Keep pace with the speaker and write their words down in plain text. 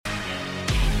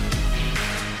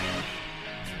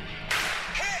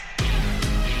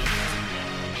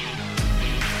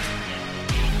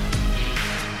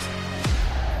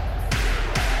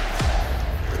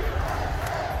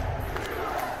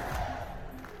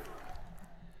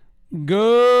Go.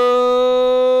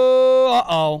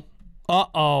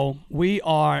 Uh-oh. We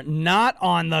are not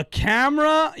on the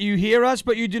camera. You hear us,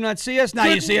 but you do not see us. Now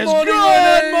you see us. Good morning,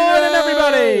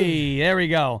 everybody. There we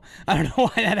go. I don't know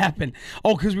why that happened.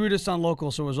 Oh, because we were just on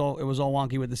local, so it was all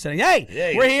wonky with the setting.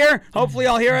 Hey, we're here. Hopefully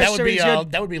y'all hear us.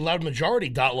 That would be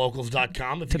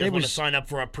loudmajority.locals.com if you guys want to sign up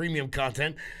for our premium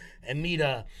content and meet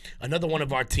another one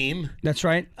of our team. That's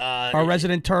right. Our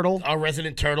resident turtle. Our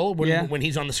resident turtle. When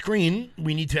he's on the screen,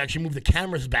 we need to actually move the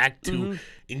cameras back to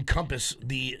encompass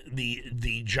the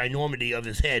ginormity of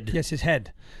his head. Yes, his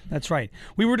head. That's right.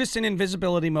 We were just in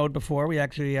invisibility mode before. We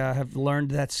actually have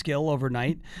learned that skill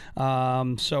overnight.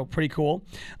 So pretty cool.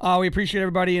 We appreciate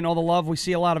everybody and all the love. We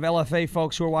see a lot of LFA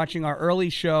folks who are watching our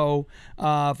early show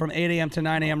from 8 a.m. to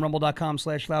 9 a.m.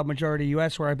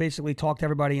 rumble.com/loudmajorityus, where I basically talked to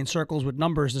everybody in circles with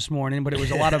numbers this morning, but it was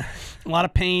a lot of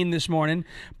pain this morning.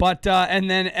 But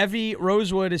and then Evie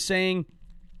Rosewood is saying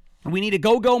we need a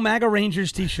Go MAGA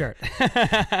Rangers t-shirt. You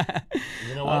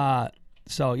know what?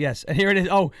 So, yes, and here it is.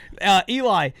 Oh,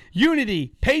 Eli,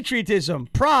 unity, patriotism,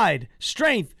 pride,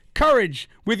 strength, courage.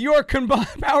 With your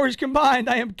powers combined,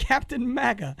 I am Captain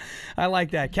MAGA. I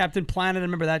like that. Captain Planet, I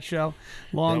remember that show.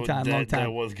 Long time.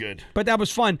 That was good. But that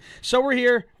was fun. So we're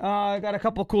here. Got a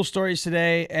couple of cool stories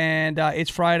today, and it's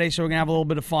Friday, so we're going to have a little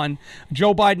bit of fun.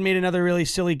 Joe Biden made another really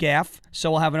silly gaffe,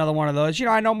 so we'll have another one of those. You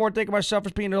know, I know more think of myself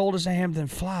as being as old as I am than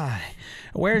fly.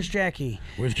 Where's Jackie?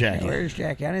 Where's Jackie?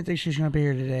 I didn't think she was going to be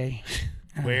here today.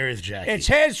 Where is Jackie? It's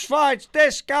his fault. It's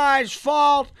this guy's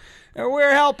fault.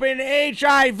 We're helping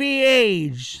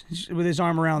HIV/AIDS with his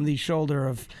arm around the shoulder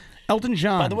of Elton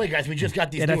John. By the way, guys, we just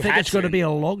got these new hats. I think it's going to be a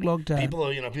long time. People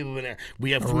in there.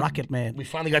 We have Rocket Man. We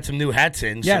finally got some new hats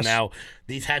in. Yes. So now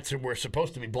these hats were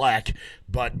supposed to be black,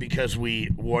 but because we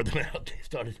wore them out,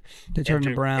 they turned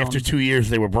to brown. After 2 years,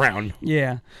 they were brown.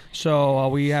 Yeah. So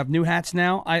we have new hats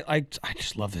now. I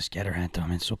just love this Getter hat, though. I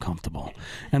mean, it's so comfortable.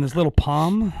 And this little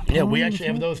palm. Yeah, we actually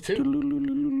have those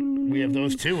too. We have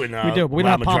those too. And we do. But we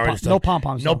don't have pom-poms. No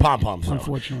pom-poms. No pom-poms.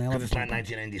 Unfortunately. Because it's not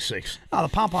 1996. Oh, the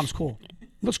pom-pom's cool.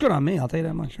 Looks good on me. I'll tell you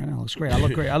that much right now. Looks great. I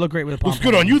look great. I look great with a pom-pom. Looks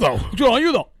good on you,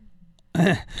 though.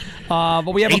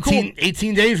 But we have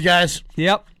 18 days, guys.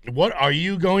 Yep. What are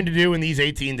you going to do in these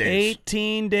 18 days?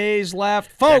 18 days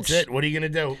left. Folks. That's it. What are you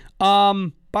going to do?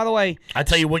 By the way, I'll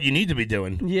tell you what you need to be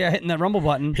doing. Yeah, hitting that Rumble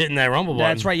button.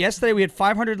 That's right. Yesterday we had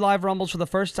 500 live Rumbles for the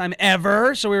first time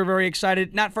ever, so we were very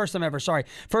excited. Not first time ever, sorry.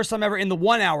 First time ever in the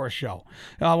 1 hour show.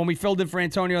 When we filled in for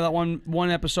Antonio that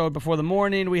one episode before the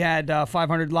morning, we had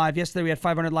 500 live. Yesterday we had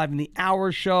 500 live in the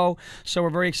hour show, so we're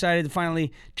very excited to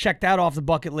finally check that off the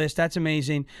bucket list. That's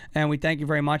amazing, and we thank you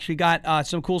very much. We got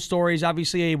some cool stories.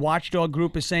 Obviously, a watchdog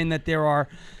group is saying that there are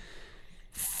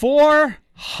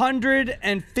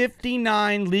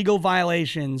 459 legal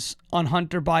violations on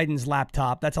Hunter Biden's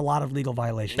laptop. That's a lot of legal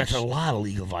violations. That's a lot of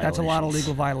legal violations.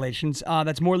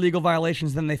 That's more legal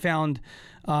violations than they found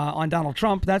on Donald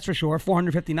Trump, that's for sure.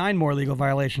 459 more legal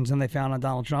violations than they found on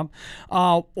Donald Trump.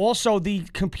 Also, the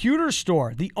computer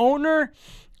store, the owner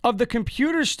of the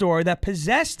computer store that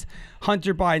possessed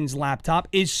Hunter Biden's laptop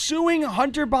is suing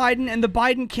Hunter Biden and the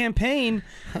Biden campaign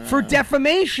for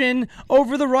defamation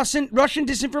over the Russian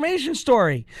disinformation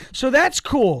story. So that's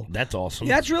cool. That's awesome.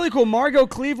 That's really cool. Margot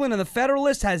Cleveland of the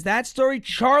Federalist has that story.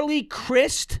 Charlie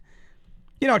Crist.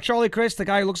 You know, Charlie Crist, the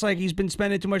guy who looks like he's been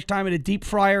spending too much time at a deep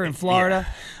fryer in Florida.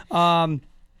 Yeah.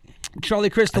 Charlie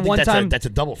Crist, the one time. That's a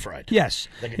double fried. Yes.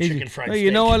 Like a chicken fried steak. You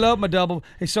know I love my double.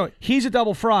 So he's a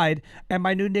double fried, and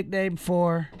my new nickname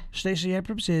for Stacey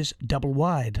Abrams is double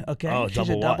wide. Okay? Oh, She's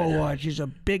a double wide. She's a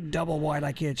big double wide.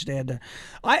 I can't stand her.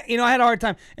 I had a hard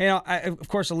time. Of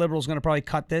course, the liberal's going to probably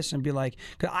cut this and be like,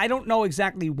 cause I don't know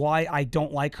exactly why I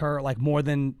don't like her, like more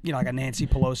than, like a Nancy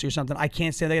Pelosi or something. I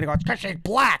can't say they're going to go, it's because she's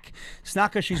black. It's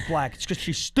not because she's black. It's because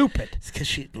she's stupid. It's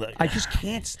because I just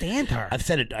can't stand her. I've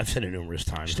said it numerous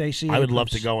times. Stacey I would love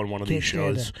to go on one of these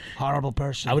shows. Horrible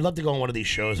person. I would love to go on one of these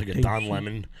shows like a Don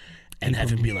Lemon and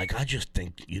have him be like, I just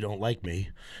think you don't like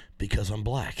me because I'm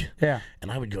black. Yeah.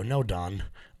 And I would go, no, Don,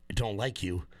 I don't like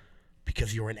you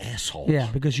because you're an asshole. Yeah,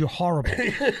 because you're horrible.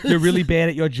 You're really bad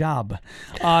at your job.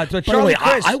 By the way,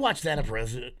 I watched Anna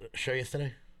Perez show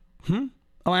yesterday.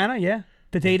 Oh, Anna, yeah.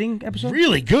 The dating episode?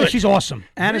 Really good. Yeah, she's awesome.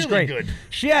 Anna's really great. Good.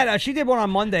 She did one on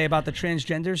Monday about the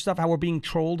transgender stuff, how we're being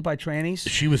trolled by trannies.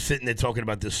 She was sitting there talking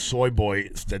about this soy boy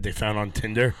that they found on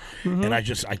Tinder, and all I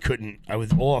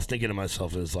was thinking to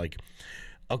myself is like,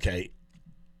 okay,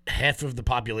 half of the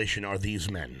population are these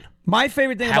men. My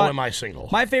favorite thing How am I single?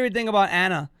 My favorite thing about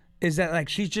Anna is that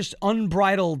she's just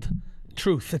unbridled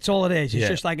truth. That's all it is. It's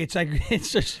just it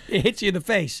hits you in the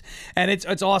face, and it's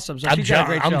awesome. So she's got a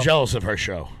great show. I'm jealous of her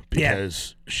show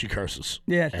because she curses.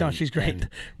 Yeah, no, she's great. And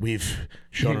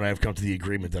Shawn and I have come to the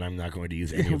agreement that I'm not going to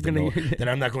use any of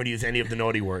the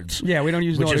naughty words. Yeah, we don't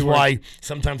use naughty words. Which is why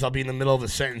sometimes I'll be in the middle of a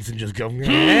sentence and just go,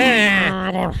 because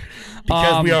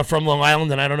we are from Long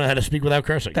Island and I don't know how to speak without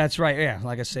cursing. That's right, yeah,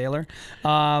 like a sailor.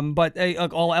 But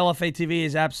all LFA TV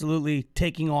is absolutely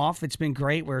taking off. It's been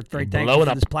great. We're very thankful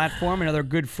for this platform. Another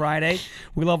good Friday.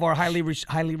 We love our highly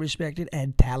respected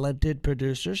and talented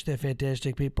producers. They're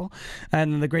fantastic people.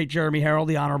 And the great Jeremy Harrell,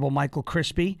 the Honorable Michael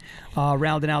Crispy,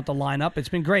 rounding out the lineup. It's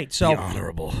been great. So, the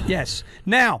Honorable. Yes.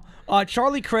 Now,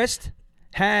 Charlie Crist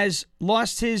has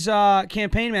lost his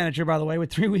campaign manager, by the way,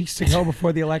 with 3 weeks to go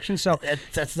before the election. So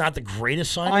that's not the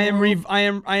greatest sign. I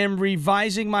am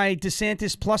revising my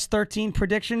DeSantis plus 13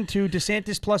 prediction to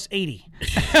DeSantis plus 80.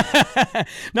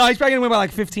 No, he's probably going to win by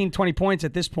like 15, 20 points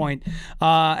at this point.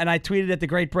 And I tweeted at the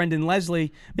great Brendan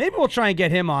Leslie. Maybe we'll try and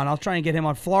get him on. I'll try and get him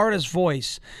on Florida's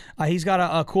Voice. He's got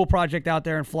a cool project out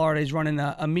there in Florida. He's running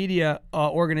a media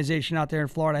organization out there in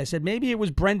Florida. I said maybe it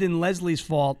was Brendan Leslie's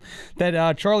fault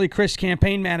that Charlie Crist,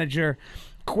 campaign manager,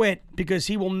 quit because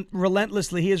he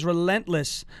is relentless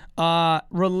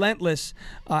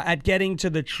at getting to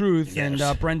the truth. Yes.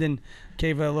 And Brendan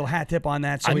gave a little hat tip on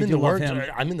that, so we do love him.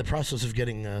 I'm in the process of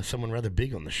getting someone rather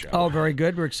big on the show. Oh, very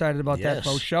good. We're excited about that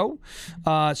show.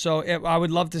 So I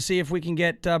would love to see if we can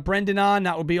get Brendan on.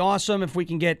 That would be awesome. If we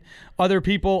can get other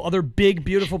people, other big,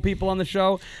 beautiful people on the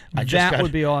show, that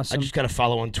would be awesome. I just got a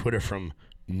follow on Twitter from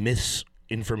Miss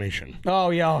Information. Oh,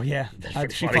 yeah.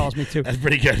 She follows me, too. That's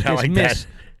pretty good. I like that.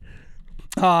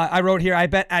 I wrote here, I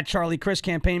bet at Charlie Crist,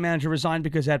 campaign manager, resigned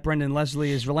because at Brendan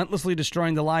Leslie is relentlessly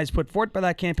destroying the lies put forth by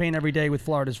that campaign every day with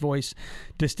Florida's Voice.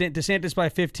 DeSantis by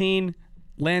 15,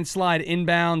 landslide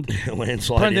inbound.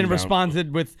 Brendan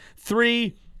responded with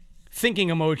 3 thinking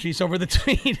emojis over the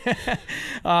tweet.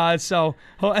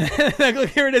 Look,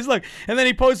 here it is. Look. And then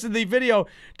he posted the video.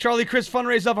 Charlie Crist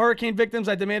fundraised of hurricane victims.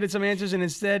 I demanded some answers, and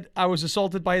instead I was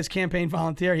assaulted by his campaign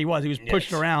volunteer. He was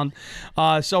pushed around.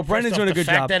 So Brendan's doing a good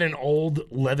job. The fact that an old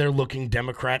leather-looking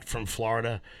Democrat from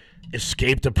Florida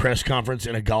escaped a press conference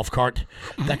in a golf cart,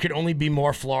 that could only be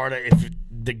more Florida if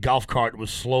the golf cart was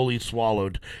slowly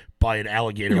swallowed by an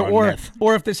alligator on meth.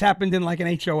 Or if this happened in like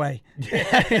an HOA.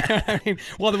 I mean,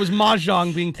 well, there was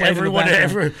mahjong being played in the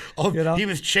background. He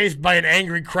was chased by an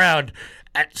angry crowd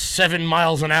at 7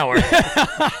 miles an hour. Down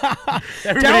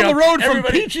the road from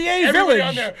PGA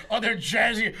Village. On their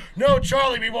jazzy. No,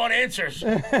 Charlie, we want answers.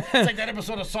 It's like that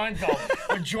episode of Seinfeld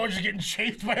when George is getting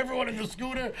chased by everyone in the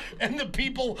scooter, and the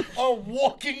people are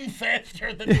walking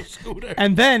faster than the scooter.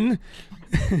 And then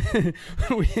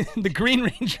the Green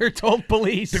Ranger told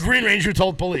police.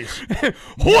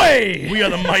 Hoy! We are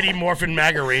the mighty Morphin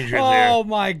MAGA Rangers here. Oh,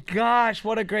 my gosh.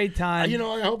 What a great time.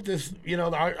 I hope this,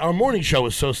 our morning show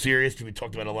is so serious. We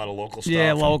talked about a lot of local stuff.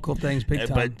 Yeah, local things, big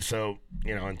time. But so,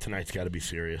 and tonight's got to be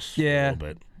serious. Yeah. A little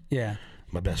bit. Yeah.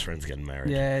 My best friend's getting married.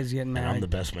 Yeah, he's getting married. And I'm the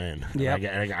best man. Yeah.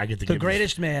 I get to the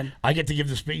greatest man. I get to give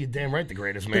the speech. You're damn right, the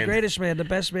greatest man. The greatest man, the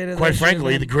best man. Quite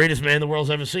frankly, the greatest man the world's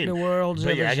ever seen.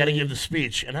 I got to give the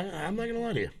speech, and I'm not going to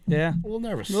lie to you. Yeah. A little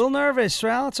nervous.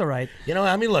 Well, it's all right.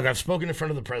 Look, I've spoken in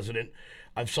front of the president.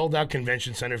 I've sold out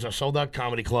convention centers. I've sold out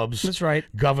comedy clubs. That's right.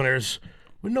 Governors,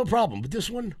 with no problem. But this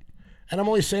one, and I'm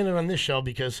only saying it on this show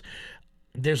because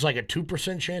there's like a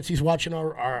 2% chance he's watching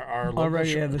our local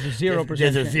show. Yeah, there's a 0%.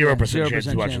 There's a 0% chance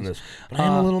he's watching this. But I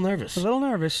am a little nervous. I don't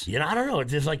know.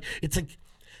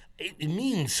 It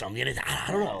means something.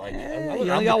 I don't know.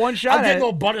 You only got one shot. I'm getting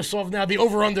all butter soft now. The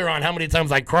over/under on how many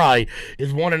times I cry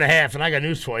is 1.5, and I got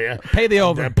news for you. Pay the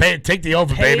over. Take the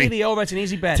over, baby. Pay the over. It's an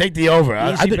easy bet. Take the over.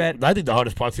 I think the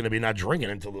hardest part's going to be not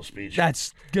drinking until the speech.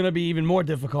 That's going to be even more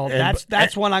difficult.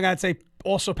 That's one I got to say.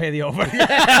 Also pay the over.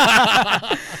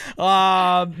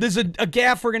 There's a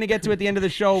gaffe we're going to get to at the end of the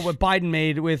show what Biden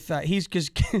made with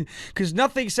because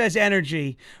nothing says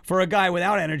energy for a guy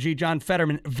without energy, John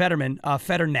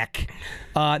Fetterneck.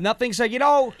 Nothing said,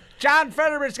 John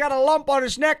Fetterman's got a lump on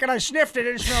his neck and I sniffed it.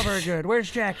 It didn't smell very good. Where's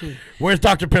Jackie? Where's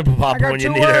Dr. Pimple Popper when you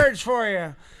need her? I got 2 words for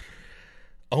you.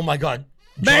 Oh, my God.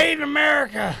 Made in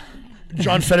America.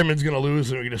 John Fetterman's going to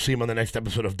lose, and we're going to see him on the next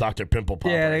episode of Dr. Pimple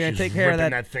Popper. Yeah, they're going to take care of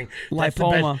that thing.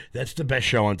 lipoma. That's the best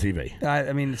show on TV.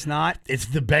 It's not. It's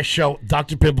the best show.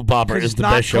 Dr. Pimple Popper is the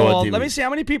best show on TV. Let me see how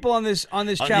many people on this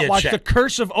chat watch The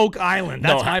Curse of Oak Island.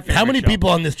 That's my favorite How many people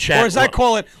on this chat? Or as I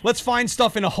call it, Let's Find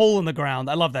Stuff in a Hole in the Ground.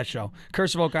 I love that show.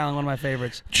 Curse of Oak Island, one of my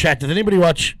favorites. Chat, did anybody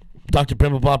watch Dr.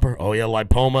 Pimple Popper? Oh, yeah,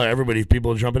 lipoma.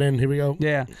 People are jumping in. Here we go.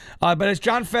 Yeah. But it's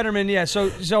John Fetterman, yeah.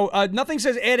 So nothing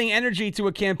says adding energy to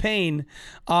a campaign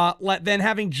than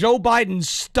having Joe Biden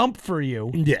stump for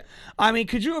you. Yeah. I mean,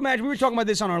 could you imagine? We were talking about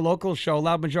this on our local show,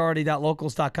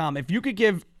 loudmajority.locals.com. If you could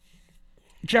give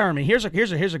Jeremy, here's a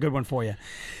good one for you.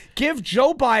 Give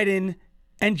Joe Biden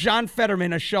and John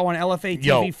Fetterman a show on LFA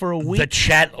TV for a week. The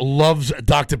chat loves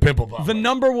Dr. Pimple Popper. The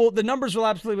numbers will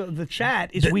absolutely. The chat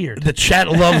is weird. The chat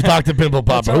loves Dr. Pimple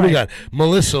Popper. Who right. we got?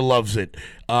 Melissa loves it.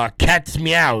 Cat's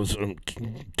meows,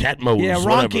 cat mows. Yeah,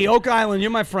 Ronky, Oak Island, you're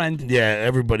my friend. Yeah,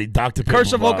 everybody. Dr. Pimple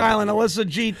Curse of Popper. Oak Island, Alyssa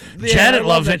G. Yeah, Janet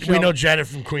loves it. Show. We know Janet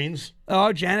from Queens.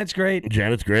 Oh, Janet's great.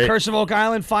 Janet's great. Curse of Oak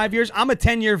Island, 5 years. I'm a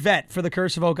 10-year vet for the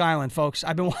Curse of Oak Island, folks.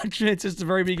 I've been watching it since the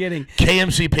very beginning.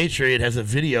 KMC Patriot has a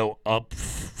video up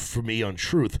for me on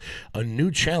Truth. A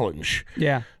new challenge.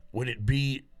 Yeah. Would it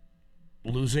be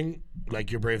losing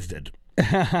like your Braves did?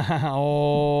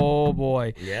 Oh,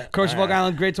 boy. Yeah. Curse of Oak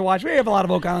Island, great to watch. We have a lot of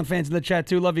Oak Island fans in the chat,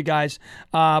 too. Love you guys.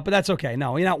 But that's okay.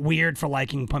 No, you're not weird for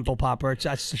liking Pimple Popper.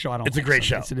 That's a show I don't It's like. a great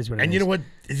show. It is what it and is. you know what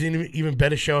is an even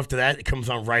better show after that? It comes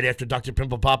on right after Dr.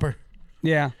 Pimple Popper.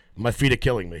 Yeah. My feet are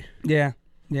killing me. Yeah.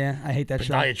 Yeah, I hate that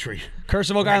show. Podiatry.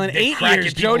 Curse of Oak Island, They're 8 cracking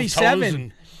years. people's Jody, toes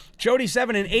 7. Jody,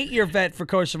 7, an 8-year vet for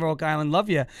Curse of Oak Island. Love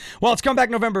you. Well, it's come back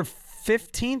November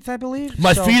 15th, I believe.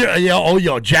 My feet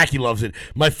are, Jackie loves it.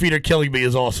 My feet are killing me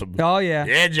is awesome. Oh, yeah.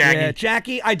 Yeah, Jackie. Yeah,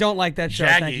 Jackie, I don't like that show.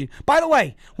 Jackie. Thank you. By the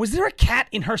way, was there a cat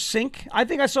in her sink? I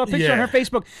think I saw a picture on her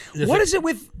Facebook. What is it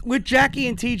with Jackie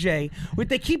and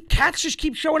TJ? Cats just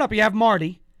keep showing up. You have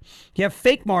Marty. You have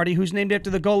fake Marty, who's named after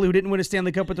the goalie who didn't win a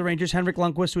Stanley Cup with the Rangers, Henrik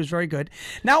Lundqvist, who was very good.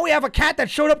 Now we have a cat that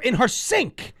showed up in her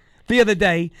sink the other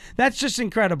day. That's just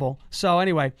incredible. So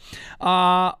anyway,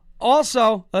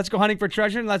 also, let's go hunting for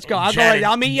treasure. Let's go. I'll go.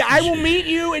 I'll meet you. I will meet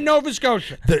you in Nova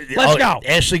Scotia. Let's go.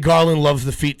 Ashley Garland loves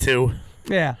the feet too.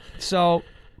 Yeah. So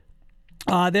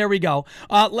there we go.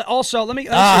 Also, let me.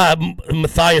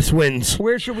 Matthias wins.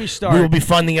 Where should we start? We will be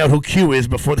finding out who Q is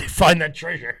before they find that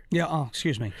treasure. Yeah. Oh,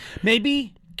 excuse me.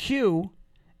 Maybe Q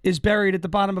is buried at the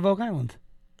bottom of Oak Island.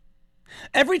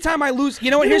 Every time I lose,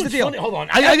 you know what? Here's the deal. Funny? Hold on.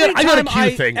 I got a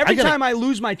Q thing. Every time I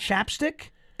lose my chapstick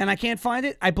and I can't find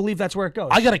it, I believe that's where it goes.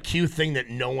 I got a Q thing that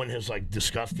no one has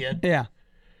discussed yet. Yeah.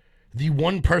 The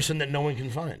one person that no one can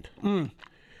find.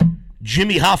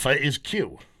 Jimmy Hoffa is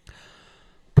Q.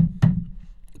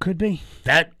 Could be.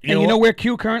 That You know where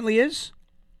Q currently is?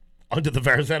 Under the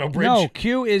Verrazano Bridge? No,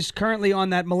 Q is currently on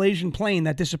that Malaysian plane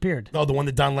that disappeared. Oh, the one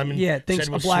that Don Lemon thinks said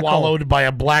a was black swallowed by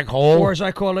a black hole? Or as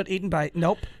I call it, eaten by...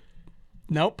 Nope.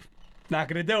 Not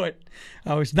going to do it.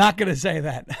 I was not going to say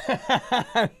that.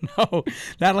 No,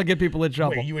 that'll get people in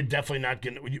trouble. Wait, you were definitely not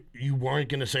going to... You weren't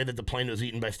going to say that the plane was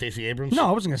eaten by Stacey Abrams? No,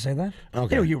 I wasn't going to say that.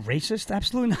 Okay. Ew, you racist?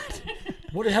 Absolutely not.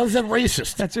 What the hell is that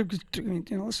racist? That's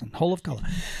listen, whole of color.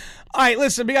 All right,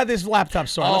 listen, we got this laptop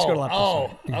story. Let's go to laptop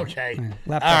story. Yeah. Okay. Yeah. All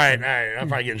Laptop right. story. I'll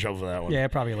probably get in trouble for that one. Yeah,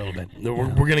 probably a little bit. We're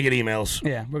going to get emails.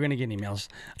 Yeah, we're going to get emails.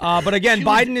 But again,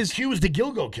 Biden is... Q is the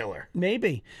Gilgo killer.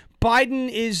 Maybe. Biden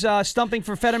is stumping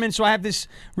for Fetterman, so I have this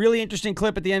really interesting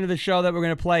clip at the end of the show that we're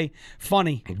going to play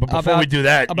funny. But before we do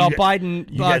that... About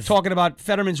Biden guys, talking about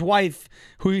Fetterman's wife,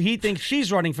 who he thinks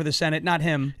she's running for the Senate, not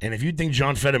him. And if you think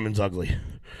John Fetterman's ugly,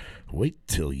 wait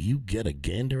till you get a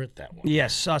gander at that one.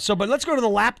 Yes. But let's go to the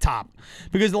laptop,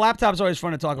 because the laptop's always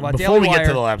fun to talk about. Before we get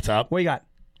to the laptop... What you got?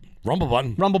 Rumble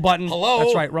button. Rumble button. Hello.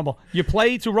 That's right, Rumble. You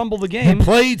play to rumble the game. You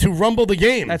play to rumble the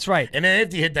game. That's right. And then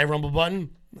after you hit that Rumble button...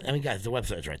 I mean, guys, the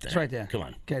website's right there. It's right there. Come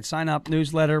on. Okay, sign up.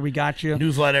 Newsletter. We got you.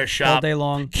 Newsletter, shop. All day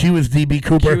long. Q is DB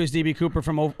Cooper. Q is DB Cooper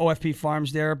from OFP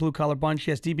Farms there, Blue Collar Bunch.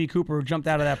 Yes, DB Cooper who jumped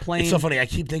out of that plane. It's so funny. I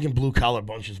keep thinking Blue Collar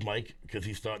Bunch is Mike because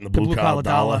he's starting the Blue Collar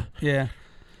Dollar. Yeah.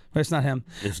 But it's not him.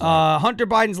 It's not. Hunter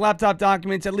Biden's laptop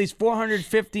documents at least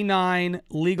 459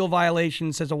 legal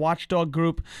violations, says a watchdog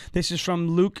group. This is from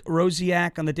Luke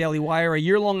Rosiak on the Daily Wire. A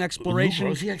year-long exploration.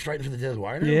 Luke Rosiak's writing for the Daily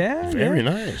Wire now? Yeah. Very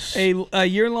nice. A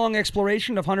year-long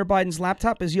exploration of Hunter Biden's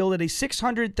laptop has yielded a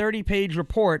 630-page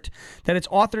report that its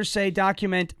authors say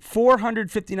document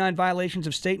 459 violations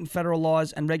of state and federal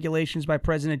laws and regulations by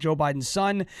President Joe Biden's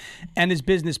son and his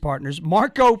business partners.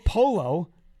 Marco Polo.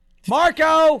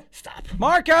 Marco! Stop.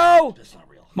 Marco! That's not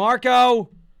real.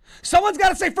 Marco! Someone's got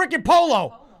to say freaking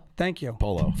Polo. Thank you.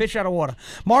 Polo. Fish out of water.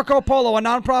 Marco Polo, a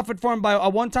nonprofit formed by a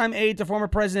one-time aide to former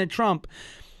President Trump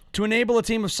to enable a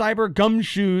team of cyber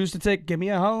gumshoes to take, give me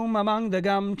a home among the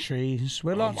gum trees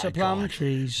with lots of plum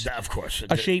trees. Of course.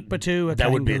 A sheep or two, a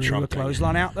that would be a kangaroo, Trump a thing.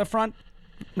 clothesline out the front.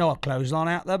 No, a clothesline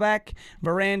out the back,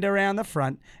 veranda around the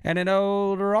front, and an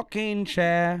old rocking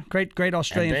chair. Great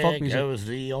Australian and folk there music. goes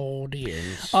the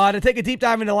audience. To take a deep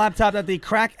dive into the laptop that the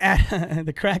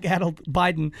crack-addled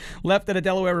Biden left at a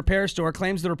Delaware repair store,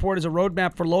 claims the report is a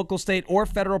roadmap for local, state, or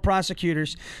federal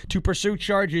prosecutors to pursue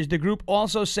charges. The group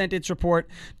also sent its report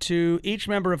to each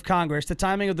member of Congress. The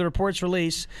timing of the report's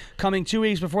release, coming 2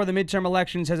 weeks before the midterm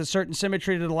elections, has a certain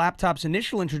symmetry to the laptop's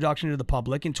initial introduction to the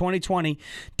public. In 2020,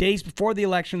 days before the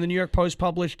election, the New York Post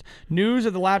published news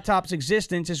of the laptop's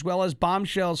existence as well as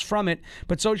bombshells from it,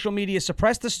 but social media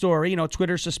suppressed the story.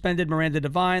 Twitter suspended Miranda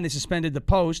Devine. They suspended the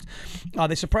Post.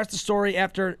 They suppressed the story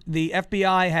after the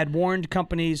FBI had warned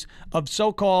companies of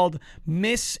so-called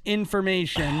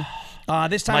misinformation.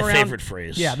 This time My around, favorite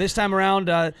phrase. Yeah, this time around,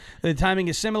 the timing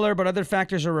is similar, but other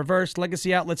factors are reversed.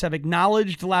 Legacy outlets have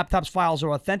acknowledged the laptop's files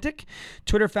are authentic.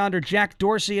 Twitter founder Jack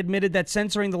Dorsey admitted that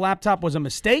censoring the laptop was a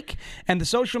mistake, and the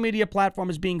social media platform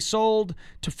is being sold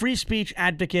to free speech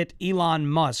advocate Elon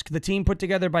Musk. The team put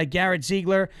together by Garrett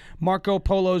Ziegler, Marco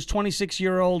Polo's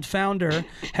 26-year-old founder,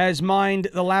 has mined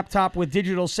the laptop with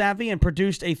digital savvy and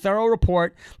produced a thorough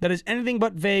report that is anything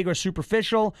but vague or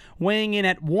superficial, weighing in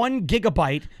at 1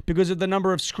 gigabyte because of the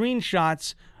number of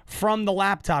screenshots from the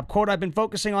laptop. Quote, I've been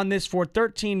focusing on this for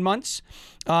 13 months,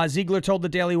 Ziegler told the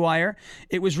Daily Wire.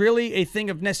 It was really a thing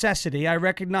of necessity. I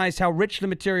recognized how rich the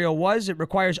material was. It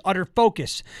requires utter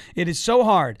focus. It is so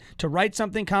hard to write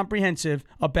something comprehensive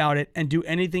about it and do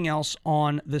anything else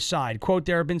on the side. Quote,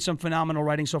 there have been some phenomenal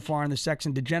writing so far in the sex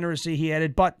and degeneracy, he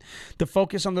added, but the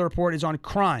focus on the report is on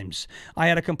crimes. I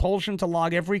had a compulsion to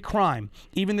log every crime,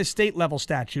 even the state level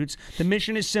statutes. The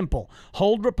mission is simple.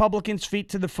 Hold Republicans' feet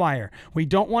to the fire. We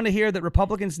don't want to hear that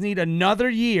Republicans need another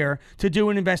year to do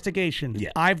an investigation. Yeah.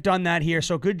 I've done that here.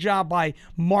 So good job by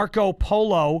Marco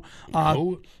Polo,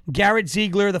 Garrett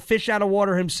Ziegler, the fish out of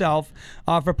water himself,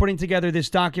 for putting together this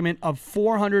document of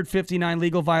 459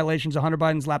 legal violations of Hunter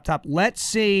Biden's laptop. Let's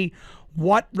see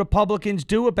what Republicans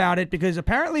do about it, because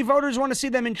apparently voters want to see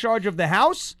them in charge of the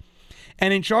House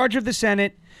and in charge of the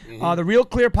Senate. The Real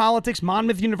Clear Politics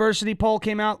Monmouth University poll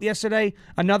came out yesterday.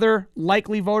 Another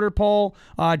likely voter poll.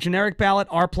 Generic ballot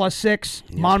R+6.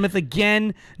 Yeah. Monmouth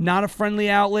again. Not a friendly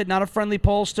outlet. Not a friendly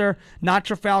pollster. Not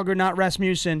Trafalgar. Not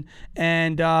Rasmussen.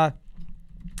 And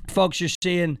folks,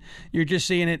 you're just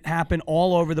seeing it happen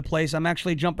all over the place. I'm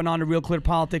actually jumping on to Real Clear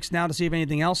Politics now to see if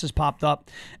anything else has popped up.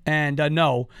 And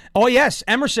no. Oh, yes,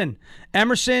 Emerson,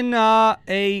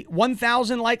 a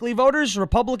 1,000 likely voters,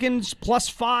 Republicans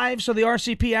 +5, so the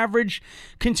RCP average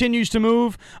continues to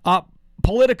move.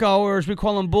 Politico, or as we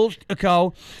call them,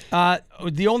 Bullshitco,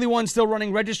 the only one still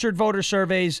running registered voter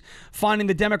surveys, finding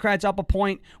the Democrats up a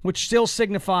point, which still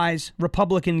signifies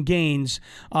Republican gains.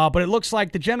 But it looks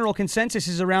like the general consensus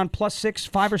is around +6,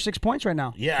 5 or 6 points right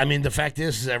now. Yeah, I mean, the fact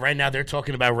is that right now they're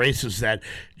talking about races that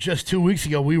just 2 weeks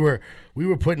ago we were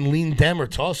putting lean Dem or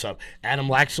toss-up. Adam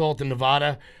Laxalt in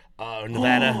Nevada.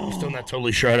 I'm still not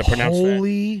totally sure how to pronounce that.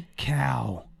 Holy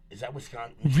cow. Is that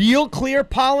Wisconsin? Real Clear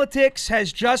Politics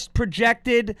has just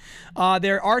projected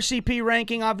their RCP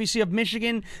ranking, obviously, of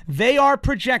Michigan. They are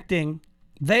projecting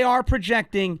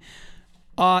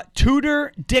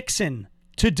Tudor Dixon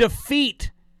to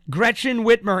defeat Gretchen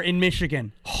Whitmer in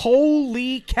Michigan.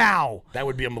 Holy cow. That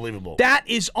would be unbelievable. That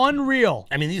is unreal.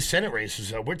 I mean, these Senate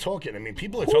races, we're talking. I mean,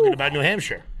 people are talking about New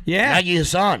Hampshire. Yeah. Maggie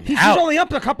Hassan. She's only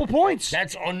up a couple points.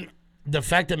 That's the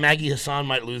fact that Maggie Hassan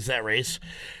might lose that race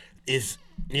is...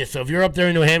 Yeah, so if you're up there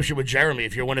in New Hampshire with Jeremy,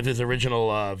 if you're one of his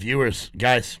original viewers,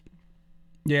 guys,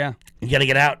 yeah, you got to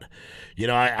get out.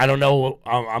 I don't know.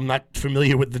 I'm not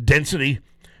familiar with the density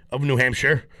of New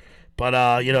Hampshire,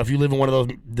 but if you live in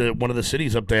one of the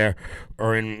cities up there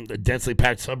or in a densely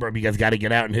packed suburb, you guys got to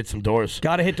get out and hit some doors.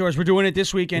 Got to hit doors. We're doing it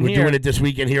this weekend. We're doing it this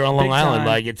weekend here on Long Big Island. time.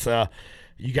 Like it's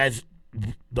you guys,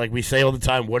 like we say all the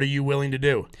time. What are you willing to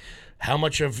do? How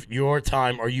much of your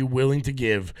time are you willing to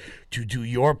give to do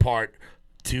your part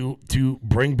to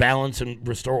bring balance and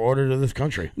restore order to this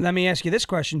country? Let me ask you this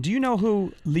question. Do you know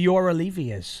who Leora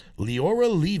Levy is? Leora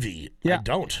Levy? Yeah. I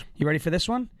don't. You ready for this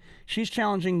one? She's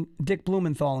challenging Dick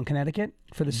Blumenthal in Connecticut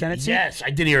for the Senate seat. Yes, I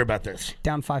did hear about this.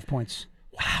 Down 5 points.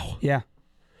 Wow. Yeah.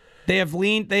 They have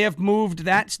moved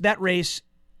that race.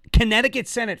 Connecticut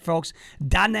Senate, folks.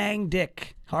 Da Nang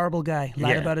Dick. Horrible guy.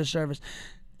 Lied about his service.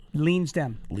 Leans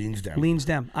Dem.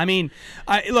 I mean,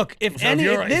 look, if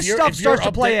this stuff starts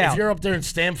to play out. If you're up there in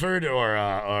Stamford or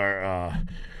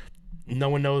no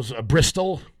one knows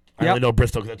Bristol. I only know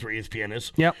Bristol because that's where ESPN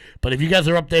is. Yep. But if you guys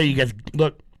are up there, you guys,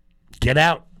 look, get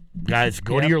out. Guys,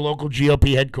 go to your local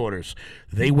GOP headquarters.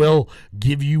 They will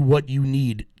give you what you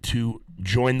need to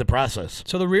join the process.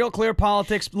 So the Real Clear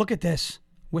Politics, look at this.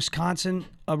 Wisconsin,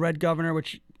 a red governor,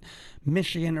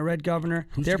 Michigan, a red governor.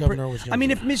 Who's the governor of Wisconsin? I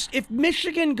mean, if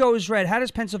Michigan goes red, how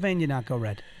does Pennsylvania not go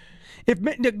red?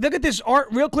 Look at this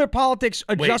Real Clear Politics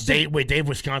adjusted. Wait, Dave,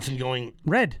 Wisconsin going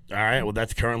red. All right, well,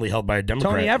 that's currently held by a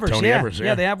Democrat. Tony Evers, yeah.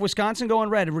 Yeah, they have Wisconsin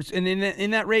going red. And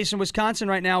in that race in Wisconsin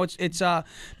right now, it's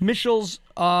Michels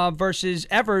versus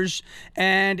Evers,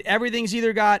 and everything's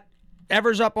either got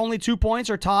Evers up only 2 points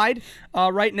or tied.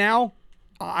 Right now,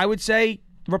 I would say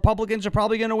Republicans are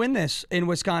probably going to win this in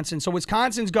Wisconsin. So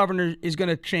Wisconsin's governor is going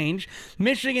to change.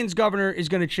 Michigan's governor is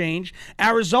going to change.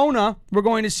 Arizona, we're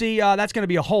going to see that's going to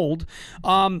be a hold.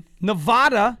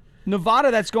 Nevada,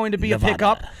 that's going to be a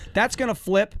pickup. That's going to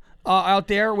flip. Out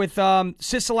there with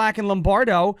Sisolak and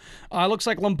Lombardo. Looks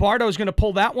like Lombardo is going to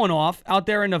pull that one off out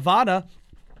there in Nevada.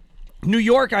 New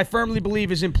York, I firmly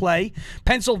believe, is in play.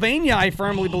 Pennsylvania, I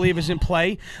firmly believe, is in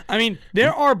play. I mean,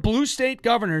 there are blue state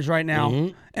governors right now,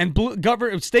 and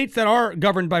states that are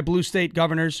governed by blue state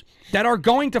governors that are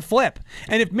going to flip.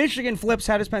 And if Michigan flips,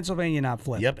 how does Pennsylvania not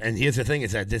flip? Yep, and here's the thing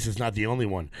is that this is not the only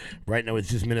one. Right now, it's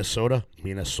just Minnesota.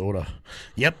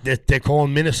 Yep, they're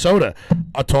calling Minnesota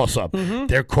a toss-up.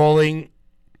 They're calling...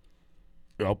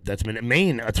 Oh, that's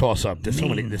Maine a toss-up. There's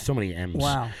so many M's.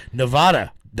 Wow.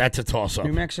 Nevada, that's a toss-up.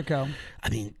 New Mexico. I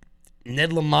mean,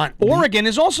 Ned Lamont. Oregon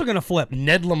is also going to flip.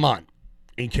 Ned Lamont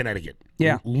in Connecticut.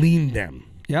 Yeah. Lean them.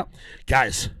 Yep.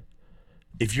 Guys,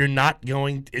 if you're not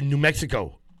going in New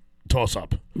Mexico,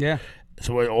 toss-up. Yeah.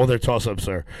 So all their toss-ups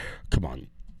are, come on,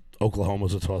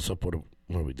 Oklahoma's a toss-up. What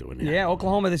are we doing here? Yeah,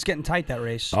 Oklahoma, that's getting tight, that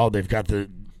race. Oh, they've got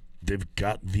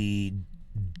the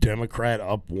Democrat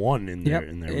up one in their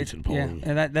recent polling.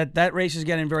 Yeah, and that race is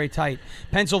getting very tight.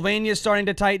 Pennsylvania is starting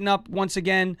to tighten up once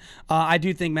again. I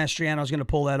do think Mastriano is going to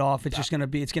pull that off. It's going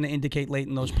to indicate late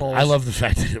in those polls. I love the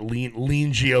fact that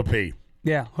lean GOP.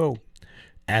 Yeah, who?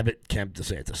 Abbott, Kemp,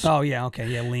 DeSantis. Oh, yeah, okay,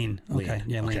 yeah, lean. Okay,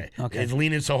 yeah, lean. Okay. It's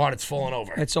leaning so hard it's falling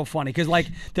over. It's so funny because, like,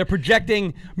 they're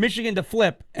projecting Michigan to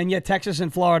flip, and yet Texas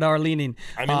and Florida are leaning.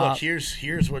 I mean, look,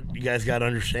 here's what you guys got to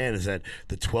understand is that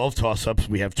the 12 toss-ups,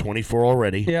 we have 24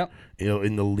 already. Yep.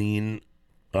 In the lean,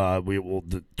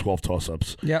 the 12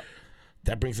 toss-ups. Yep.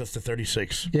 That brings us to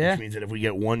 36. Yeah. Which means that if we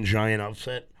get one giant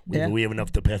upset, we have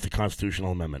enough to pass the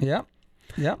constitutional amendment. Yep.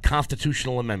 Yep.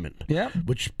 Constitutional amendment. Yep.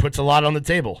 Which puts a lot on the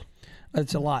table.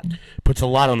 It's a lot. Puts a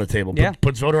lot on the table. Yeah.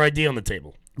 Puts voter ID on the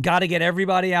table. Got to get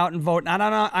everybody out and vote. I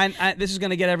don't know. This is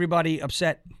going to get everybody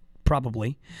upset,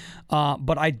 probably.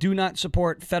 But I do not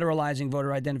support federalizing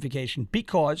voter identification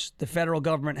because the federal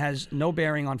government has no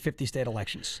bearing on 50 state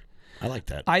elections. I like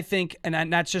that. I think,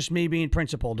 and that's just me being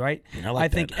principled, right? I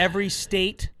think every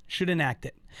state should enact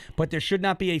it. But there should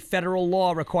not be a federal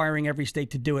law requiring every state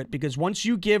to do it because once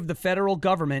you give the federal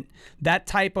government that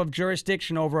type of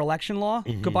jurisdiction over election law,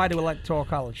 goodbye to electoral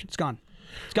college. It's gone.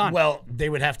 It's gone. Well,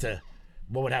 what would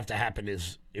have to happen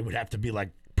is it would have to be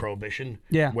like prohibition.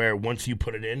 Yeah. Where once you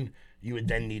put it in, you would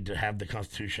then need to have the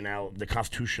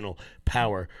constitutional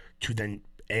power to then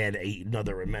add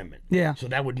another amendment. Yeah. So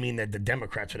that would mean that the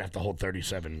Democrats would have to hold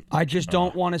 37. I just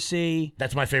don't want to see.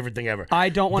 That's my favorite thing ever. I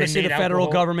don't want to see the federal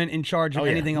government in charge of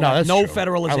anything. No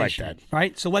federalization. I like that.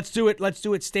 Right. So let's do it. Let's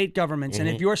do it. State governments. And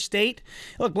if your state,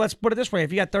 look, let's put it this way: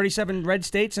 if you got 37 red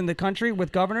states in the country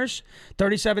with governors,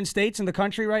 37 states in the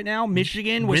country right now,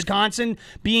 Michigan, Wisconsin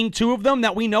being two of them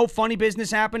that we know funny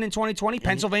business happened in 2020,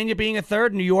 Pennsylvania being a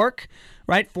third, New York.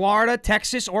 Right, Florida,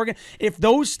 Texas, Oregon. If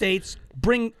those states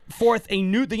bring forth the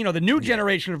new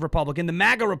generation of Republican, the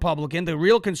MAGA Republican, the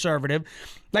real conservative,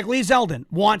 like Lee Zeldin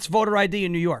wants voter ID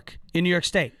in New York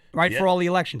State, right, for all the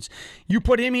elections. You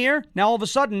put him here, now all of a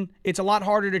sudden it's a lot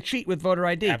harder to cheat with voter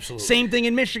ID. Absolutely. Same thing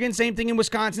in Michigan, same thing in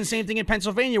Wisconsin, same thing in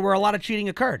Pennsylvania, where a lot of cheating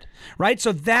occurred, right?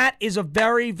 So that is a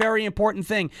very, very important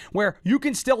thing where you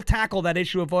can still tackle that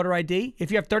issue of voter ID.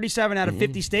 If you have 37 out of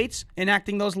 50 states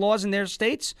enacting those laws in their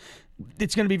states,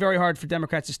 it's going to be very hard for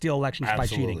Democrats to steal elections by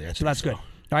cheating. So that's good.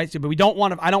 All right, but I don't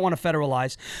want to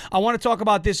federalize. I want to talk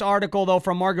about this article, though,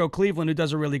 from Margot Cleveland, who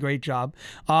does a really great job.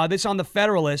 This on the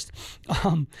Federalist.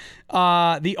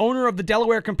 The owner of the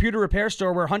Delaware computer repair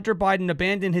store where Hunter Biden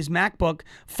abandoned his MacBook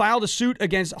filed a suit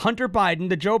against Hunter Biden,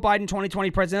 the Joe Biden 2020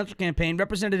 presidential campaign.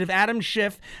 Representative Adam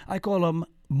Schiff, I call him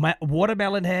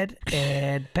watermelon head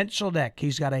and pencil neck.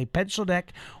 He's got a pencil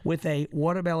neck with a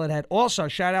watermelon head. Also,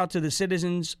 shout out to the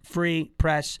Citizens Free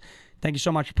Press. Thank you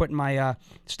so much for putting my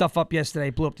stuff up yesterday.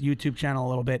 Blew up the YouTube channel a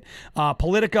little bit.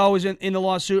 Politico is in the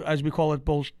lawsuit, as we call it,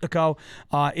 Politico,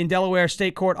 in Delaware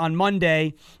State Court on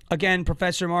Monday. Again,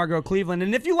 Professor Margot Cleveland.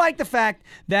 And if you like the fact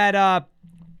that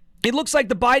it looks like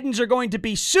the Bidens are going to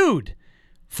be sued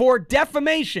for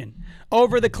defamation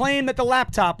over the claim that the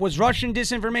laptop was Russian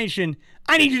disinformation,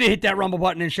 I need you to hit that Rumble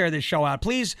button and share this show out.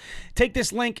 Please take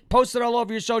this link, post it all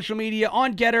over your social media,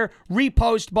 on Getter,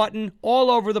 repost button, all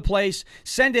over the place.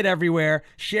 Send it everywhere.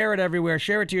 Share it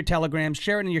to your telegrams.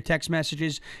 Share it in your text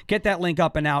messages. Get that link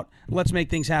up and out. Let's make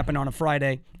things happen on a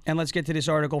Friday. And let's get to this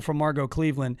article from Margot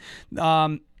Cleveland.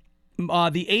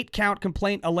 The 8-count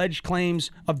complaint alleged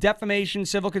claims of defamation,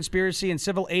 civil conspiracy, and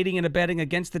civil aiding and abetting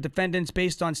against the defendants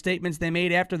based on statements they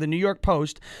made after the New York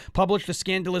Post published the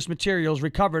scandalous materials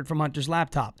recovered from Hunter's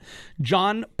laptop.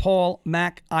 John Paul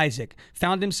Mac Isaac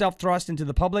found himself thrust into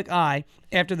the public eye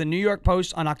after the New York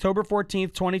Post on October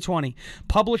 14th, 2020,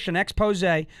 published an expose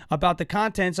about the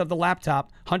contents of the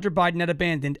laptop Hunter Biden had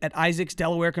abandoned at Isaac's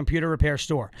Delaware computer repair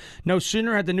store. No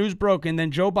sooner had the news broken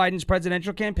than Joe Biden's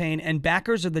presidential campaign and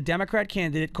backers of the Democrat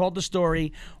candidate called the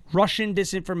story Russian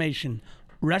disinformation.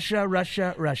 Russia,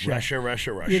 Russia, Russia. Russia,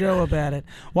 Russia, Russia. You know about it.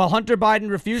 While Hunter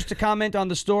Biden refused to comment on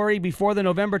the story before the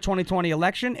November 2020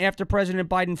 election, after President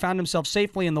Biden found himself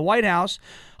safely in the White House,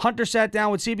 Hunter sat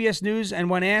down with CBS News and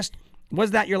when asked,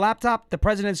 "Was that your laptop?" the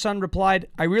president's son replied,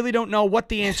 "I really don't know what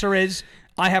the answer is.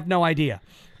 I have no idea."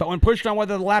 But when pushed on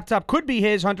whether the laptop could be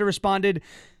his, Hunter responded,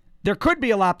 "There could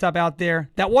be a laptop out there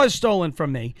that was stolen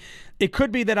from me. It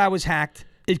could be that I was hacked.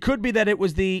 It could be that it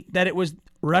was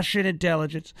Russian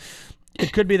intelligence.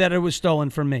 It could be that it was stolen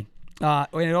from me. And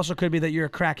it also could be that you're a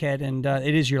crackhead and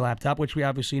it is your laptop, which we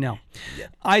obviously know." Yeah.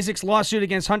 Isaac's lawsuit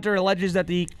against Hunter alleges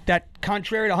that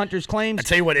contrary to Hunter's claims, I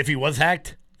tell you what, if he was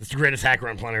hacked, that's the greatest hacker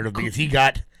on planet Earth because he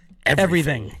got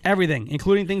everything,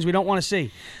 including things we don't want to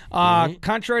see.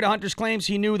 Contrary to Hunter's claims,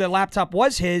 he knew the laptop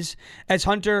was his, as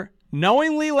Hunter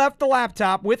knowingly left the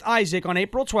laptop with Isaac on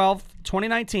April 12th,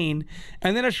 2019,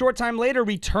 and then a short time later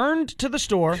returned to the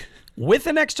store with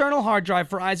an external hard drive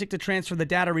for Isaac to transfer the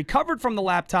data recovered from the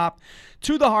laptop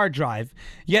to the hard drive.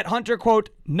 Yet Hunter, quote,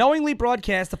 knowingly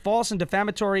broadcast the false and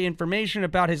defamatory information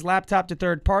about his laptop to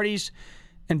third parties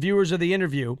and viewers of the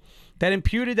interview that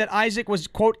imputed that Isaac was,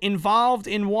 quote, involved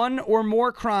in one or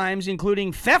more crimes,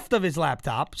 including theft of his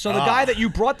laptop. So the guy that you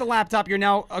brought the laptop, you're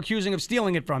now accusing of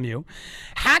stealing it from you.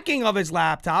 Hacking of his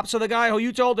laptop. So the guy who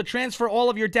you told to transfer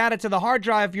all of your data to the hard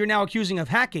drive, you're now accusing of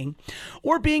hacking.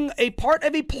 Or being a part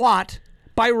of a plot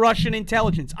by Russian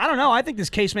intelligence. I don't know. I think this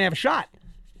case may have a shot.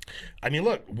 I mean,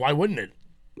 look, why wouldn't it?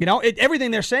 You know,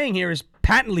 everything they're saying here is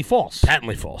patently false.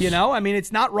 Patently false. You know, I mean,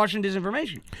 it's not Russian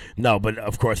disinformation. No, but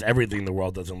of course, everything the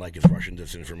world doesn't like is Russian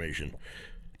disinformation.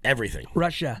 Everything.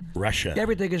 Russia.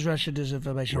 Everything is Russian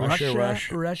disinformation.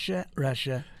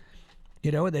 Russia.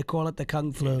 You know what they call it? The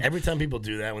Kung Flu. Every time people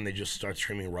do that, when they just start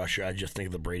screaming Russia, I just think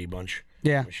of the Brady Bunch.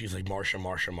 Yeah. She's like,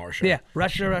 Marsha. Yeah.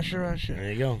 Russia.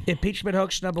 There you go. Impeachment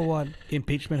hoax number 1.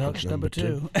 Impeachment hoax number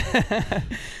 2.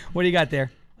 What do you got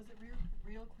there? Was it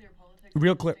Real Clear Politics?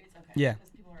 Real Clear. Okay. Yeah.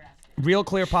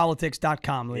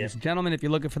 RealClearPolitics.com, ladies and gentlemen. If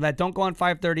you're looking for that, don't go on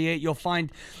 538.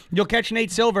 You'll catch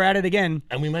Nate Silver at it again.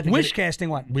 And we might be wishcasting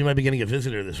what? We might be getting a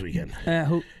visitor this weekend.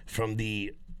 Who? From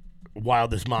the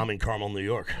wildest mom in Carmel, New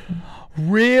York.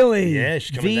 Really? Yeah,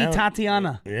 she's coming down.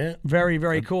 Tatiana. Yeah. Very,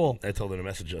 very cool. I told her to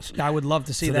message us. I would love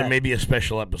to see that. So there may be a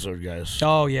special episode, guys.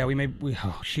 Oh yeah,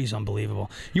 she's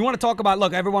unbelievable. You want to talk about?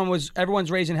 Look,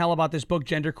 everyone's raising hell about this book,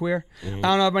 Genderqueer. I don't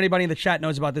know if anybody in the chat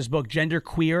knows about this book,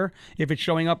 Genderqueer. If it's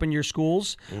showing up in your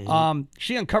schools,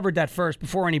 she uncovered that first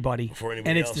before anybody,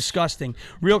 and it's else. Disgusting.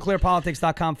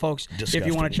 RealClearPolitics.com, folks. Disgusting. If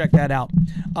you want to check that out,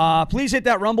 please hit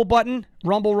that Rumble button,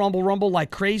 rumble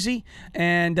like crazy,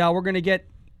 and we're gonna get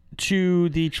to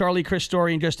the Charlie Chris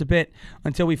story in just a bit.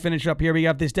 Until we finish up here, we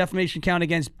have this defamation count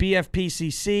against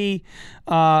BFPCC.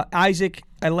 Isaac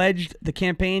alleged the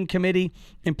campaign committee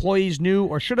employees knew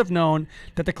or should have known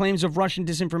that the claims of Russian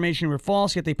disinformation were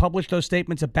false, yet they published those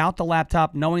statements about the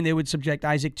laptop knowing they would subject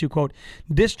Isaac to, quote,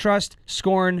 distrust,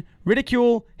 scorn,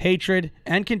 ridicule, hatred,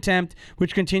 and contempt,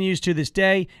 which continues to this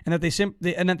day, and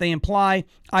that they imply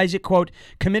Isaac, quote,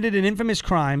 committed an infamous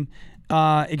crime,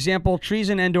 example,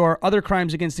 treason and or other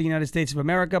crimes against the United States of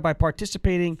America by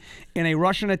participating in a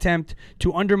Russian attempt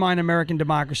to undermine American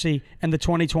democracy and the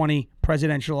 2020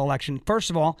 presidential election. First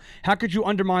of all, how could you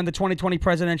undermine the 2020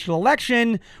 presidential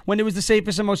election when it was the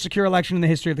safest and most secure election in the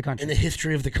history of the country? In the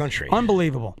history of the country.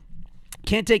 Unbelievable.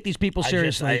 Can't take these people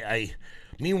seriously.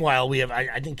 Meanwhile, we have,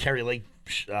 I think Carrie Lake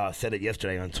said it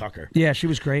yesterday on Tucker. Yeah, she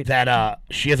was great. That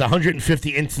she has 150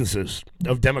 instances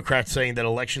of Democrats saying that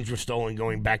elections were stolen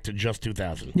going back to just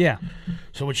 2000. Yeah.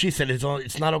 So what she said is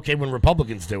it's not okay when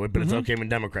Republicans do it, but it's okay when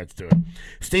Democrats do it.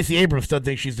 Stacey Abrams still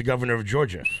thinks she's the governor of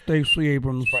Georgia. Stacey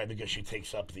Abrams. Probably because she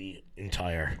takes up the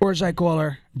entire... Or as I call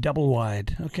her, double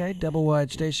wide. Okay, double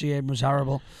wide. Stacey Abrams,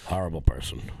 horrible. Horrible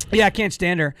person. Yeah, I can't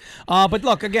stand her. But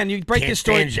look, again, you break this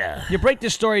story. You break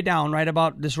this story down, right,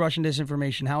 about this Russian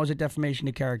disinformation. How is it defamation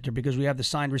of character? Because we have the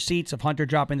signed receipts of Hunter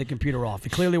dropping the computer off.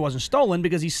 It clearly wasn't stolen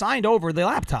because he signed over the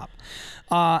laptop.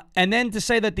 And then to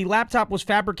say that the laptop was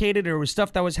fabricated or was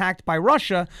stuff that was hacked by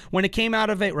Russia when it came out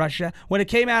of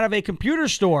a computer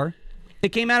store It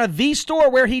came out of the store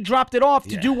where he dropped it off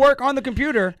to do work on the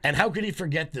computer. And how could he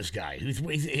forget this guy?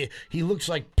 He looks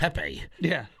like Pepe.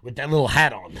 Yeah. With that little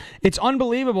hat on. It's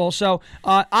unbelievable. So,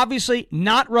 obviously,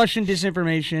 not Russian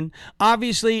disinformation.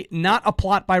 Obviously, not a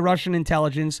plot by Russian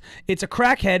intelligence. It's a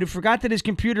crackhead who forgot that his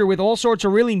computer with all sorts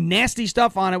of really nasty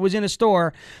stuff on it was in a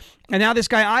store. And now this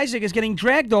guy Isaac is getting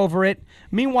dragged over it.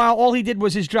 Meanwhile, all he did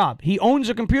was his job. He owns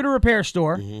a computer repair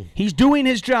store. Mm-hmm. He's doing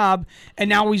his job, and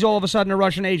now he's all of a sudden a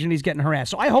Russian agent. He's getting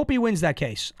harassed. So I hope he wins that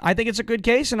case. I think it's a good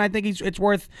case, and I think it's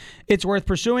worth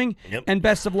pursuing. Yep. And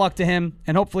best of luck to him.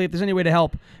 And hopefully, if there's any way to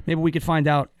help, maybe we could find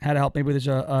out how to help. Maybe there's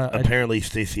Apparently,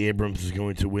 Stacey Abrams is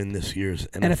going to win this year's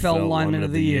NFL Lineman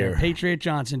of the Year. Patriot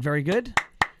Johnson, very good.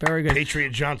 Very good.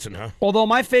 Patriot Johnson, huh? Although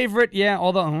my favorite,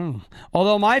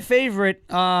 my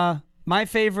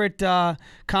favorite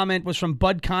comment was from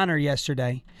Bud Connor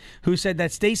yesterday, who said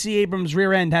that Stacey Abrams'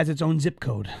 rear end has its own zip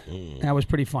code. That was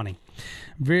pretty funny.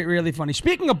 Really funny.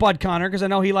 Speaking of Bud Connor, because I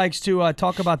know he likes to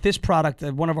talk about this product,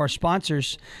 one of our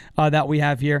sponsors that we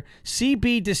have here,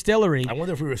 CB Distillery. I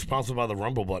wonder if we were sponsored by the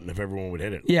Rumble button, if everyone would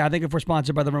hit it. Yeah, I think if we're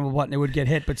sponsored by the Rumble button, it would get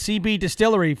hit. But CB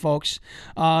Distillery, folks,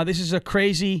 this is a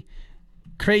crazy,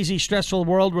 stressful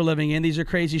world we're living in. These are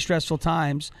crazy, stressful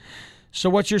times. So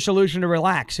what's your solution to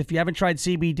relax? If you haven't tried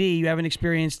CBD, you haven't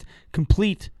experienced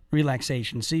complete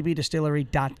relaxation.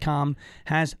 CBDistillery.com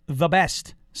has the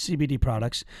best CBD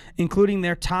products, including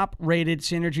their top-rated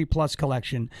Synergy Plus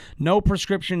collection. No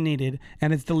prescription needed,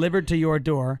 and it's delivered to your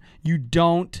door. You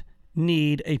don't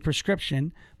need a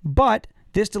prescription, but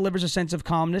this delivers a sense of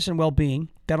calmness and well-being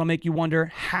that'll make you wonder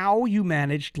how you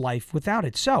managed life without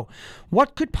it. So,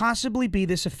 what could possibly be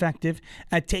this effective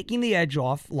at taking the edge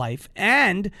off life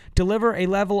and deliver a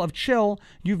level of chill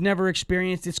you've never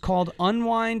experienced? It's called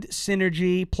Unwind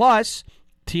Synergy Plus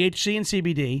THC and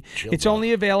CBD. It's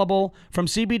only available from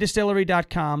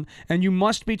cbdistillery.com, and you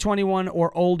must be 21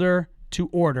 or older to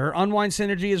order. Unwind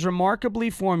Synergy is remarkably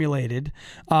formulated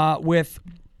with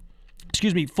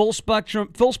full spectrum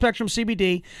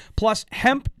CBD plus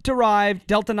hemp-derived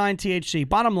Delta-9 THC.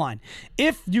 Bottom line,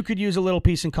 if you could use a little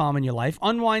peace and calm in your life,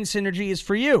 Unwind Synergy is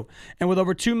for you. And with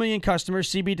over 2 million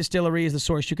customers, CB Distillery is the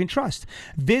source you can trust.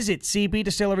 Visit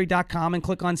cbdistillery.com and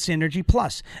click on Synergy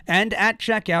Plus. And at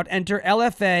checkout, enter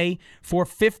LFA for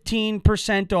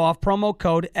 15% off. Promo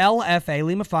code LFA,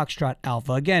 Lima Foxtrot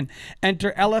Alpha. Again,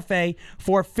 enter LFA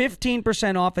for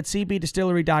 15% off at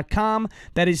cbdistillery.com.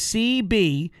 That is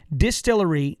cbdistillery.com.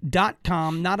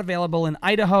 Not available in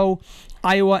Idaho,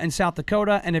 Iowa, and South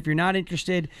Dakota. And if you're not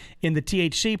interested in the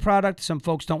THC product, some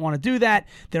folks don't want to do that.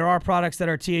 There are products that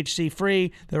are THC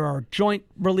free. There are joint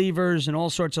relievers and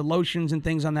all sorts of lotions and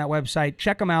things on that website.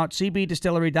 Check them out,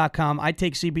 cbdistillery.com. I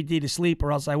take CBD to sleep,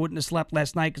 or else I wouldn't have slept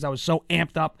last night because I was so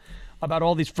amped up about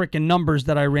all these freaking numbers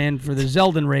that I ran for the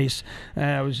Zeldin race.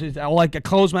 I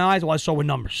closed my eyes, all I saw were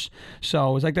numbers.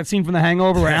 So it was like that scene from The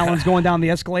Hangover where Alan's going down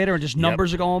the escalator and just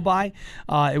numbers are going by.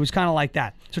 It was kind of like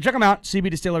that. So check them out,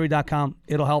 cbdistillery.com.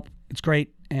 It'll help. It's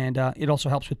great. And it also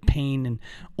helps with pain and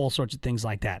all sorts of things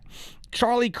like that.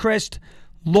 Charlie Crist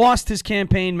lost his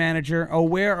campaign manager. Oh,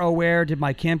 where did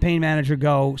my campaign manager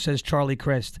go, says Charlie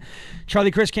Crist. Charlie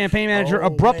Crist, campaign manager,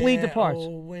 abruptly departs.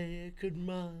 Oh, where could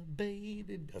my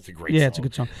baby... That's a great song. Yeah, it's a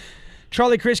good song.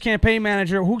 Charlie Crist, campaign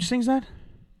manager. Who sings that?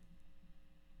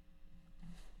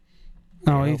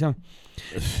 Oh, you tell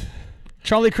me.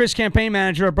 Charlie Crist, campaign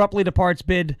manager, abruptly departs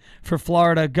bid for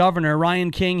Florida governor. Ryan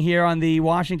King here on the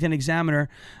Washington Examiner.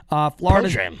 Florida. Pearl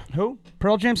Jam. Who?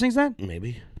 Pearl Jam sings that?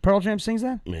 Maybe. Pearl Jam sings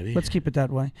that? Maybe. Let's keep it that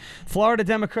way. Florida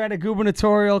Democratic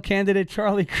gubernatorial candidate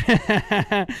Charlie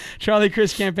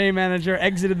Crist, campaign manager,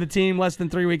 exited the team less than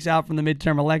 3 weeks out from the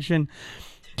midterm election.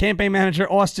 Campaign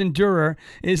manager Austin Durer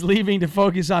is leaving to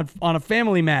focus on a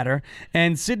family matter.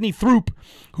 And Sidney Throop,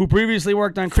 who previously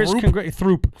worked on Chris...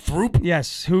 Throop?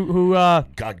 Yes. Who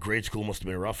God, grade school must have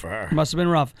been rough for her. Must have been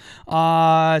rough.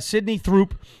 Sidney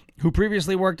Throop, who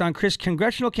previously worked on Chris'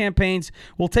 congressional campaigns,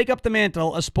 will take up the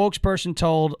mantle, a spokesperson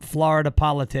told Florida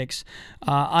Politics.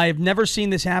 I've never seen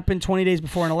this happen 20 days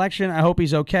before an election. I hope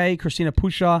he's okay. Christina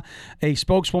Pushaw, a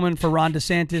spokeswoman for Ron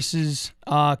DeSantis'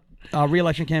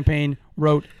 re-election campaign,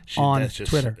 wrote on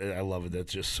Twitter. I love it.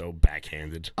 That's just so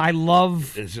backhanded.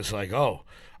 It's just like,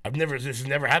 this has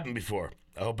never happened before.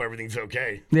 I hope everything's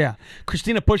okay. Yeah.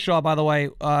 Christina Pushaw, by the way,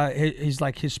 is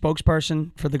like his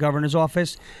spokesperson for the governor's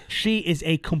office. She is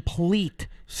a complete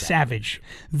savage.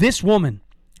 This woman,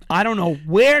 I don't know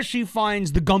where she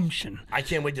finds the gumption. I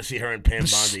can't wait to see her and Pam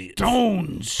Bondi.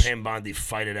 Stones. Pam Bondi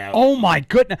fight it out. Oh, my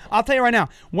goodness. I'll tell you right now,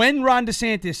 when Ron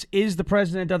DeSantis is the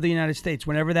president of the United States,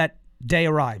 whenever that day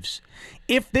arrives.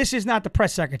 If this is not the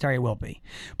press secretary, it will be.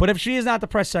 But if she is not the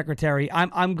press secretary,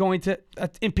 I'm going to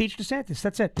impeach DeSantis.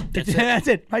 That's it. That's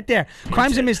it. Right there.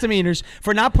 Crimes and misdemeanors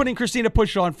for not putting Christina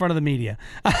Pushaw in front of the media.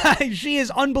 She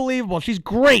is unbelievable. She's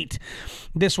great.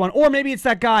 This one. Or maybe it's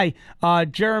that guy,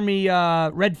 Jeremy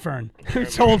Redfern, who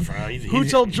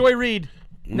told Joy Reid,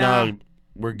 no,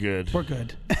 we're good. We're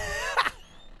good.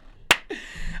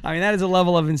 I mean, that is a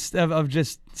level of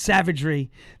just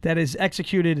savagery that is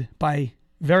executed by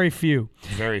very few.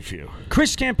 Very few.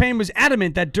 Chris' campaign was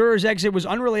adamant that Durer's exit was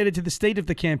unrelated to the state of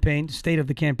the campaign. The state of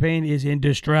the campaign is in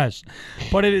distress.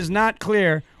 But it is not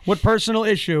clear what personal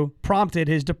issue prompted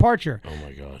his departure. Oh,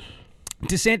 my God.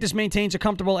 DeSantis maintains a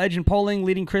comfortable edge in polling,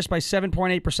 leading Chris by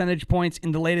 7.8 percentage points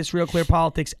in the latest Real Clear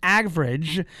Politics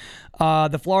average.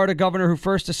 The Florida governor, who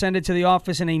first ascended to the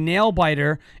office in a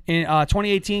nail-biter in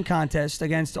 2018 contest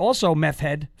against also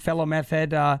fellow meth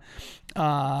head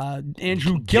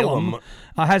Andrew Gillum,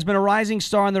 has been a rising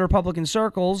star in the Republican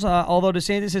circles. Although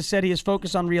DeSantis has said he is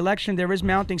focused on re-election, there is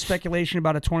mounting speculation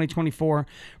about a 2024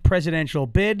 presidential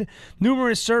bid.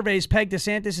 Numerous surveys peg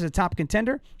DeSantis as a top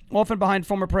contender, often behind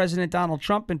former President Donald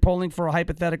Trump in polling for a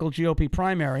hypothetical GOP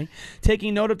primary.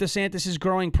 Taking note of DeSantis'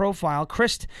 growing profile,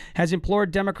 Christ has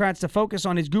implored Democrats to focus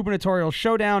on his gubernatorial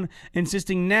showdown,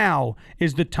 insisting now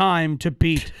is the time to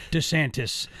beat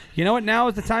DeSantis. You know what now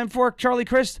is the time for, Charlie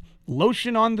Crist?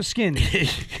 Lotion on the skin,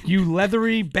 you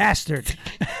leathery bastard.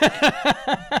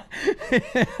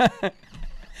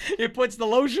 It puts the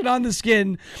lotion on the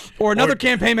skin, or another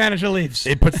campaign manager leaves.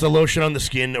 It puts the lotion on the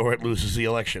skin, or it loses the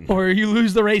election. Or you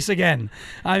lose the race again.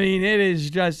 I mean, it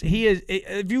is just,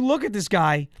 if you look at this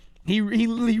guy, he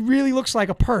really looks like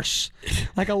a purse,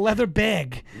 like a leather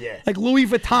bag. Yeah. Like Louis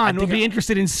Vuitton would be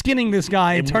interested in skinning this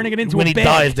guy and turning it into a bag. When he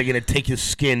dies, they're going to take his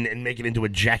skin and make it into a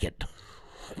jacket.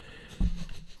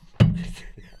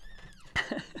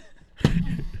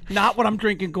 Not when I'm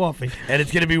drinking coffee. And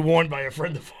it's going to be worn by a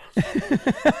friend of ours.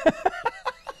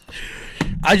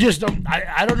 I just don't.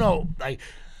 I don't know.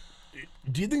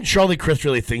 Do you think Charlie Crist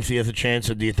really thinks he has a chance,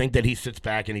 or do you think that he sits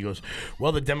back and he goes,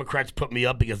 "Well, the Democrats put me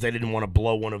up because they didn't want to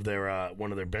blow one of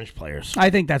their bench players"? I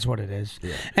think that's what it is.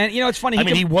 Yeah. And it's funny.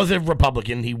 He was a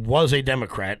Republican. He was a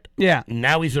Democrat. Yeah.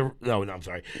 Now he's I'm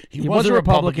sorry. He was a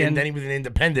Republican. Then he was an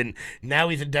independent. Now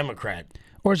he's a Democrat.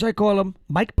 Or as I call him,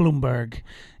 Mike Bloomberg.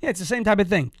 Yeah, it's the same type of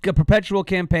thing. A perpetual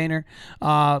campaigner.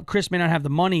 Chris may not have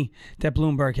the money that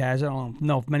Bloomberg has. I don't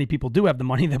know if many people do have the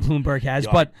money that Bloomberg has.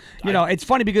 But, it's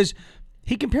funny because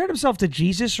he compared himself to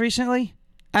Jesus recently.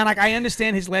 And I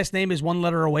understand his last name is one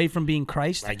letter away from being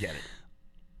Christ. I get it.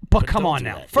 But come on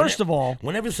now. First of all.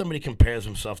 Whenever somebody compares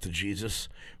himself to Jesus,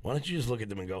 why don't you just look at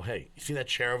them and go, "Hey, you see that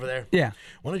chair over there? Yeah.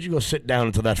 Why don't you go sit down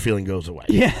until that feeling goes away?"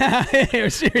 Yeah.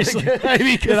 Seriously. I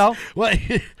mean,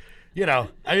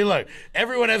 look,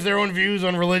 everyone has their own views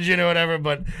on religion or whatever,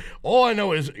 but all I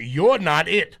know is you're not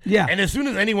it. Yeah. And as soon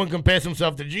as anyone compares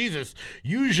himself to Jesus,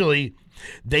 usually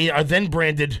they are then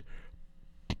branded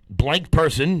blank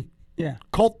person,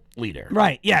 cult leader.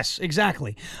 Right. Yes,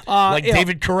 exactly. Like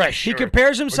David Koresh. He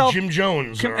compares himself. Or Jim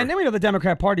Jones. And then we know the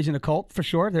Democrat Party's in a cult, for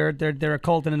sure. They're a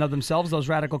cult in and of themselves, those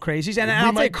radical crazies. And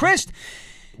I'll tell you, Christ.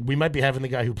 We might be having the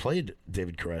guy who played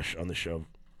David Koresh on the show.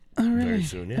 Oh, really? Very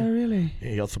soon, yeah. Oh, really? Yeah,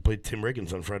 he also played Tim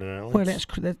Riggins on Friday Night Lights.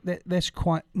 Well, that's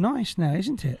quite nice now,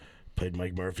 isn't it? Played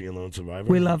Mike Murphy in Lone Survivor.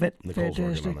 We love it. Nicole's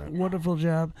Fantastic. working on that. Wonderful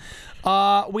job.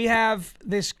 We have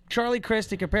this Charlie Crist.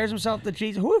 He compares himself to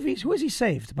Jesus. Who has he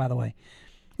saved, by the way?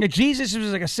 Jesus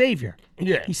was like a savior.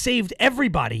 Yeah. He saved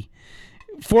everybody.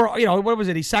 For, what was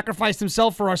it? He sacrificed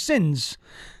himself for our sins.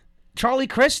 Charlie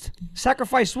Crist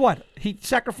sacrificed what? He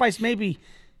sacrificed maybe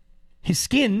his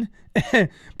skin,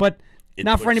 but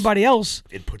not for anybody else.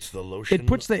 It puts the lotion.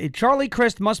 Charlie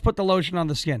Crist must put the lotion on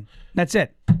the skin. That's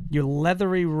it. You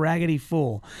leathery, raggedy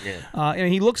fool. Yeah.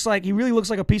 He really looks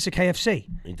like a piece of KFC.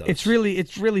 He does. It's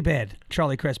really bad,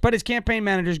 Charlie Crist. But his campaign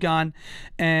manager's gone,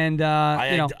 and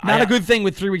not a good thing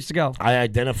with 3 weeks to go. I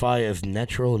identify as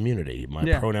natural immunity. My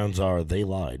pronouns are they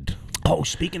lied. Oh,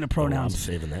 speaking of pronouns, I'm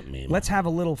saving that meme. Let's have a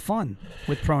little fun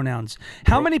with pronouns.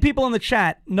 How many people in the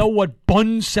chat know what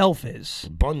bun self is?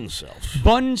 Bun self.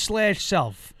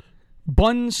 Bun/self.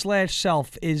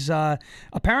 Bun/self is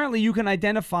apparently you can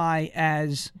identify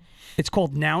as, it's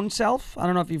called noun self. I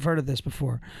don't know if you've heard of this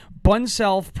before. Bun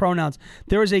self pronouns.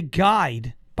 There is a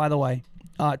guide, by the way,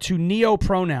 to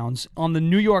neo-pronouns on the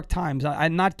New York Times.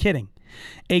 I'm not kidding.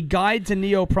 A guide to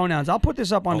neo-pronouns. I'll put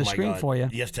this up on the screen for you.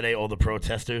 Yesterday, all the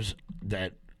protesters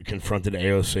that confronted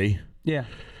AOC. Yeah.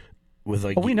 with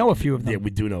like. Oh, we know a few of them. Yeah, we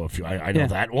do know a few. I know Yeah.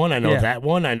 that one. I know Yeah. that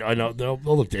one. I know.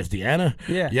 Oh, look, there's Deanna.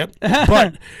 Yeah. Yep.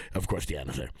 But of course,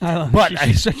 Deanna's there. But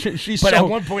She's at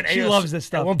one point, she loves this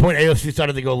stuff. At one point, AOC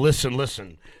started to go, listen.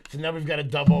 So now we've got to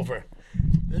dub over.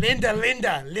 Linda,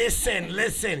 listen.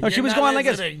 Oh, she You're was not going like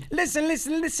listening. this.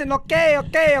 Listen.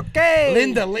 Okay.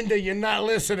 Linda, you're not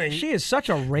listening. She is such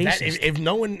a racist.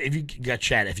 If you got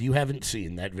chat, if you haven't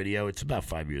seen that video, it's about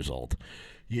 5 years old.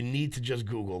 You need to just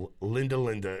Google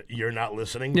Linda, you're not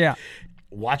listening. Yeah.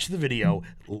 Watch the video.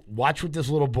 Watch what this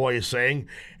little boy is saying,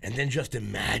 and then just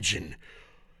imagine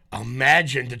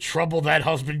the trouble that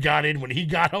husband got in when he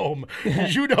got home.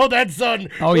 Because you know that son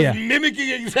was mimicking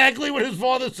exactly what his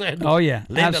father said. Oh, yeah.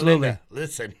 Absolutely. Linda,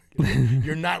 listen.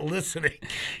 You're not listening.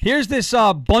 Here's this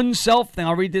bun self thing.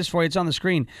 I'll read this for you. It's on the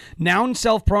screen. Noun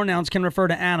self pronouns can refer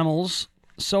to animals.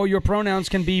 So your pronouns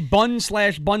can be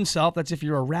bun/bun self. That's if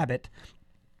you're a rabbit.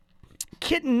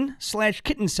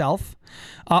 Kitten/kitten self.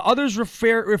 Others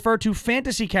refer to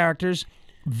fantasy characters.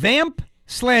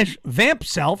 Vamp/vamp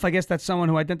self. I guess that's someone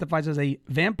who identifies as a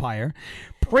vampire.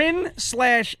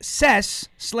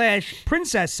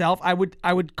 Prin/cess/princess self. I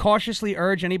would cautiously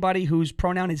urge anybody whose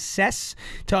pronoun is cess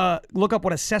to look up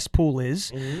what a cesspool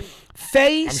is.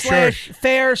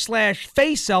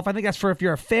 Fae/fair/fae self. I think that's for if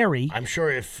you're a fairy. I'm sure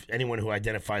if anyone who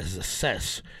identifies as a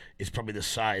cess is probably the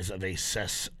size of a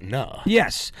Cessna.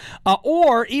 Yes.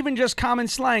 Or even just common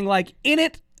slang like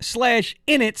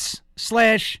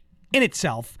init/inits/in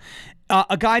itself.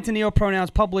 A guide to neo-pronouns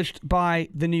published by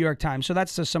the New York Times. So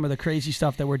that's just some of the crazy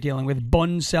stuff that we're dealing with.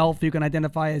 Bun self, you can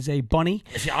identify as a bunny.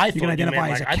 See, I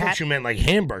thought you meant like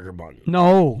hamburger bun.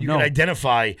 No, You can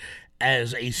identify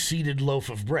as a seeded loaf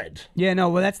of bread. Yeah, no,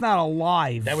 well, that's not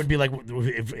alive. That would be like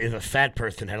if a fat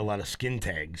person had a lot of skin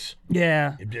tags.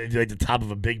 Yeah. It'd be like the top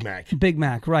of a Big Mac. Big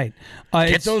Mac, right.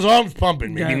 Get those arms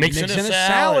pumping. Maybe mix in a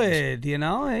salad. You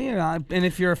know, and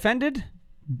if you're offended,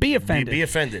 be offended. Be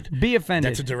offended. Be offended.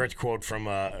 That's a direct quote from,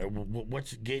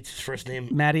 what's Gates' first name?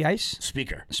 Matty Ice?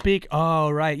 Speaker.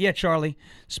 Oh, right. Yeah, Charlie.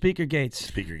 Speaker Gates.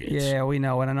 Speaker Gates. Yeah, we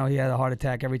know. And I know he had a heart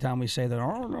attack every time we say that.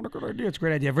 Oh, not a good idea. It's a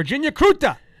great idea. Virginia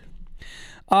Kruta.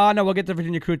 No, we'll get to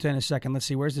Virginia Kruta in a second. Let's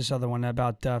see. Where's this other one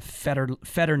about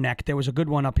Fetterneck? There was a good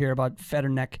one up here about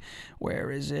Fetterneck.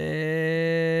 Where is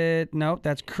it? Nope,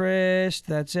 that's Chris.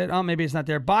 That's it. Oh, maybe it's not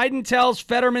there. Biden tells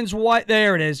Fetterman's wife.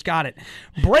 There it is. Got it.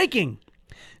 Breaking.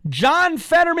 John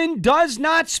Fetterman does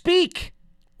not speak.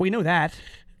 We know that.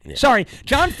 Yeah. Sorry.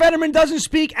 John Fetterman doesn't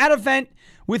speak at event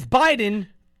with Biden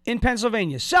in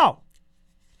Pennsylvania. So,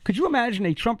 could you imagine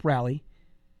a Trump rally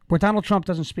where Donald Trump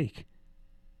doesn't speak?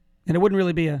 And it wouldn't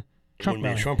really be a Trump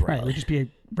rally. Right, it would just be a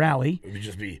rally. It would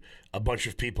just be a bunch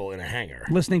of people in a hangar.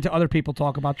 Listening to other people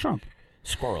talk about Trump.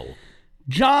 Squirrel.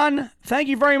 John, thank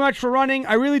you very much for running.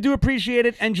 I really do appreciate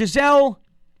it. And Giselle,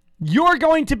 you're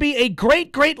going to be a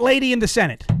great, great lady in the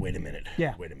Senate. Wait a minute.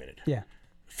 Yeah. Yeah.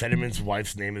 Fetterman's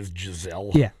wife's name is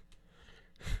Giselle. Yeah.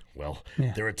 Well,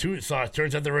 yeah. There are two. So it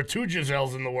turns out there are two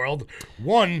Giselles in the world.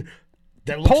 One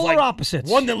that looks polar like opposites.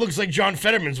 One that looks like John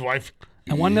Fetterman's wife.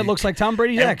 And one that looks like Tom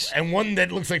Brady's ex. And one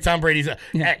that looks like Tom Brady's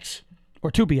ex.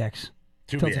 Or 2BX.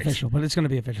 Until it's official, but it's going to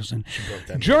be official soon.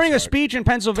 During a speech in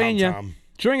Pennsylvania,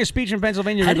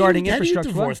 regarding infrastructure. How do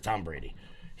you divorce Tom Brady?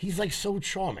 He's like so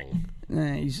charming.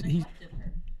 He's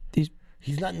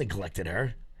not neglected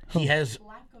her. He has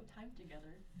lack of time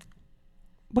together.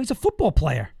 Well, he's a football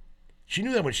player. She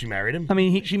knew that when she married him. I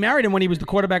mean, she married him when he was the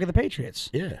quarterback of the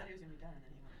Patriots. Yeah.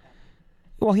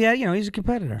 Well, yeah, he's a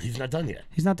competitor. He's not done yet.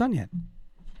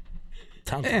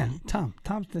 Tom Brady. It's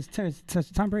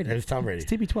Tom Brady. That is Tom Brady.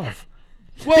 It's TB12.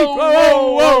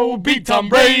 Whoa, beat Tom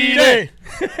Brady.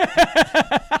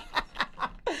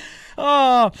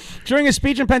 During a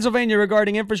speech in Pennsylvania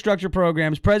regarding infrastructure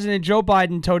programs, President Joe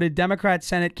Biden toted Democrat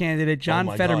Senate candidate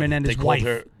John Fetterman and his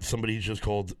wife. Somebody just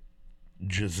called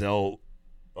Giselle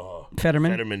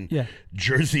Fetterman. Yeah.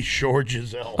 Jersey Shore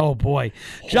Giselle. Oh, boy.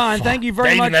 John, thank you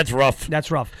very much. That's rough. That's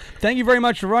rough. Thank you very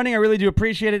much for running. I really do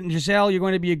appreciate it. And Giselle, you're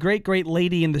going to be a great, great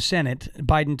lady in the Senate,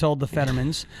 Biden told the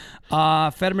Fettermans.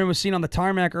 Fetterman was seen on the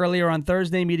tarmac earlier on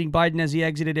Thursday meeting Biden as he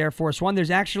exited Air Force One.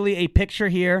 There's actually a picture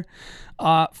here.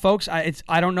 Folks,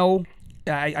 I don't know.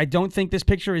 I don't think this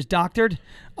picture is doctored.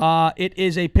 It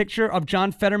is a picture of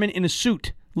John Fetterman in a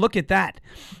suit. Look at that.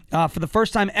 For the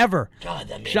first time ever,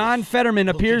 John Fetterman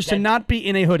appears to not be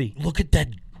in a hoodie. Look at that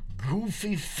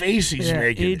goofy face he's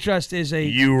making. He just is a...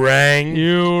 You rang. Can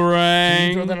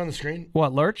you throw that on the screen?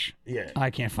 What, Lurch? Yeah. I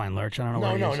can't find Lurch. I don't know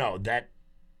where he is. No. That...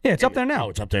 Yeah, it's up there now.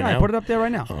 Oh, it's up there now? I put it up there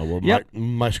right now. Oh, well,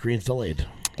 my screen's delayed.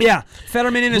 Yeah,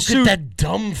 Fetterman in a Look suit. at that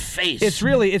dumb face. It's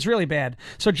really bad.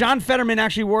 So John Fetterman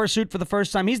actually wore a suit for the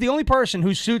first time. He's the only person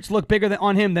whose suits look bigger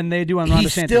on him than they do on Ron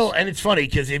DeSantis. Still, and it's funny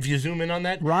because if you zoom in on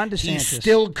that, Ron he DeSantis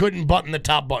still couldn't button the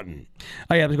top button.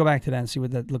 Oh yeah, let's go back to that and see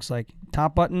what that looks like.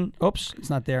 Top button. Oops, it's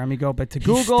not there. Let me go back to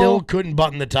Google. He still couldn't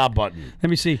button the top button. Let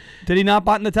me see. Did he not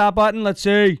button the top button? Let's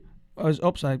see.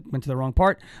 Oops, I went to the wrong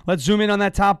part. Let's zoom in on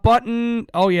that top button.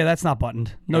 Oh, yeah, that's not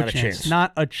buttoned. No chance.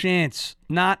 Not a chance.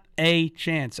 Not a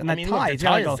chance. And that tie,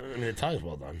 the tie's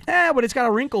well done. But it's got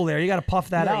a wrinkle there. You got to puff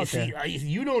that out. See,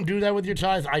 you don't do that with your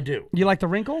ties. I do. You like the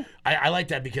wrinkle? I like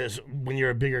that because when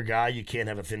you're a bigger guy, you can't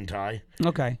have a thin tie.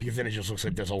 Okay. Because then it just looks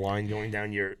like there's a line going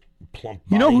down your plump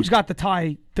body. You know who's got the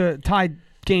tie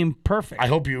game perfect? I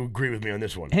hope you agree with me on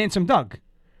this one. Handsome Doug.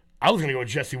 I was going to go with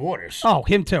Jesse Waters. Oh,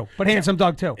 him too. But Handsome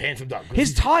Doug too. Handsome Doug.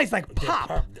 His ties like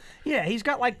pop. Yeah, he's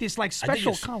got like this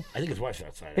special. I think his wife's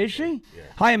outside. Is she? Yeah.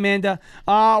 Hi, Amanda.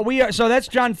 So that's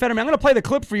John Fetterman. I'm going to play the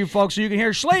clip for you folks so you can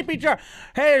hear Sleepy Joe.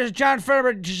 Hey, it's John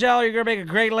Fetterman. Giselle, you're going to make a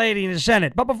great lady in the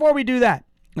Senate. But before we do that,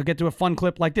 we'll get to a fun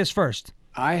clip like this first.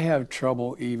 I have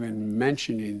trouble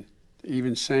even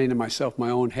saying to myself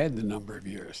my own head the number of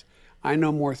years. I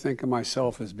no more think of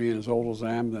myself as being as old as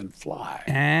I am than fly.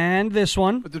 And this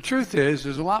one. But the truth is,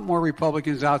 there's a lot more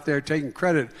Republicans out there taking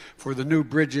credit for the new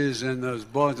bridges and those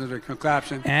buildings that are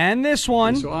collapsing. And this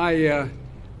one. And so I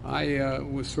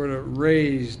was sort of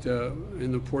raised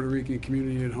in the Puerto Rican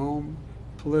community at home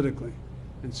politically.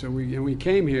 And so we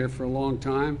came here for a long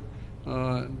time,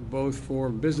 both for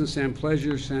business and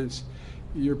pleasure, since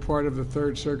you're part of the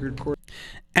Third Circuit Court.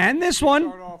 And this one.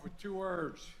 Start off with two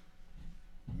words.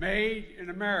 Made in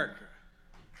America.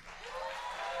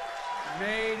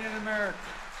 Made in America.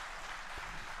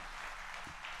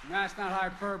 And that's not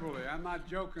hyperbole. I'm not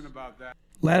joking about that.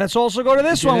 Let us also go to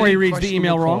this one where he reads the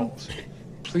email wrong.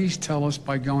 Please tell us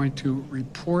by going to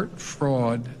report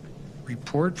fraud,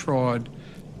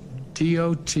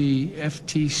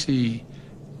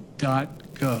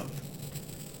 dotftc.gov.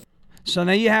 So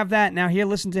now you have that. Now here,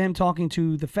 listen to him talking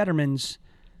to the Fettermans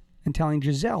and telling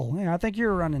Giselle, I think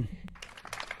you're running.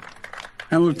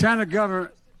 And Lieutenant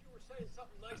Governor,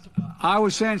 I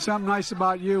was saying something nice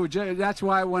about you. That's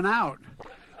why I went out.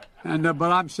 And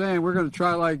but I'm saying we're going to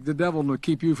try like the devil to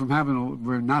keep you from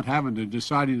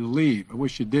deciding to leave. I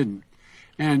wish you didn't.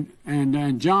 And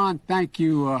John, thank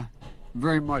you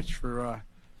very much for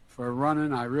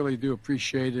running. I really do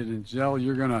appreciate it. And Zell,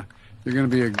 you're gonna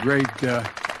be a great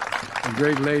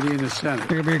lady in the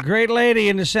Senate. You're gonna be a great lady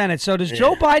in the Senate. So does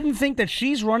Joe Biden think that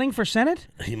she's running for Senate?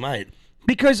 He might.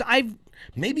 Because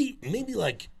maybe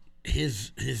like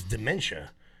his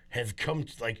dementia has come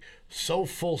like so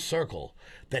full circle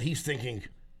that he's thinking,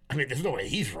 I mean, there's no way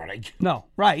he's running. No,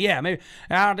 right, yeah, maybe.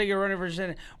 I don't think you're running for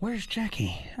Senate. Where's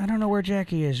Jackie? I don't know where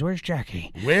Jackie is. Where's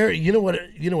Jackie? You know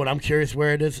what I'm curious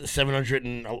where it is?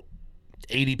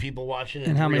 780 people watching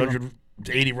and how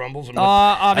 380 rumbles. And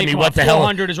I mean, what the hell?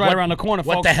 400 is right around the corner,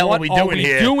 folks. What the hell are we doing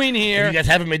here? If you guys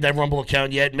haven't made that Rumble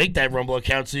account yet, make that Rumble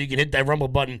account so you can hit that Rumble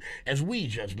button as we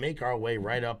just make our way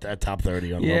right up that top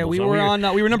 30 on Rumble. Yeah, we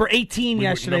were number 18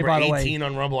 yesterday, by the way. 18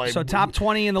 on Rumble. So top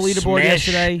 20 in the leaderboard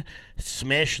yesterday.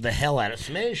 Smash the hell out of it.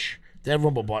 Smash that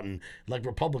Rumble button like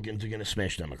Republicans are going to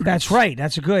smash Democrats. That's right.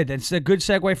 That's a good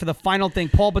segue for the final thing.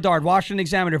 Paul Bedard, Washington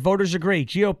Examiner. Voters agree.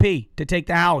 GOP to take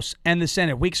the House and the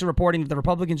Senate. Weeks of reporting that the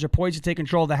Republicans are poised to take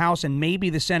control of the House and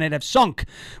maybe the Senate have sunk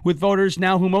with voters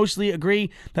now who mostly agree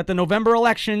that the November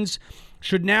elections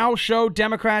should now show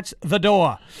Democrats the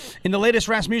door. In the latest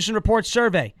Rasmussen Report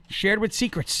survey, shared with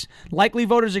Secrets, likely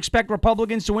voters expect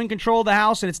Republicans to win control of the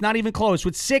House, and it's not even close,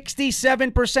 with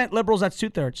 67% liberals, that's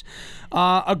two-thirds,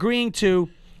 agreeing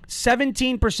to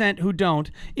 17% who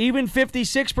don't. Even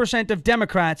 56% of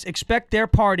Democrats expect their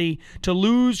party to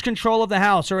lose control of the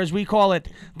House, or as we call it,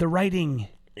 the writing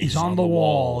is on the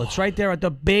wall. It's right there at the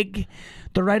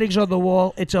writing's on the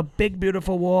wall. It's a big,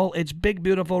 beautiful wall. It's big,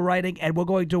 beautiful writing, and we're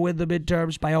going to win the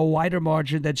midterms by a wider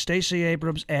margin than Stacey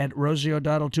Abrams and Rosie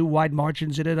O'Donnell, two wide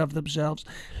margins in and of themselves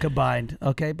combined.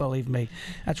 Okay, believe me.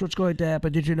 That's what's going to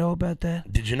happen. Did you know about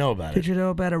that? Did you know about it? Did you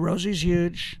know about it? Rosie's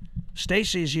huge.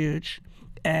 Stacey's huge.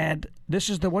 And this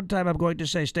is the one time I'm going to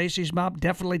say Stacey's mom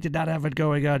definitely did not have it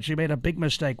going on. She made a big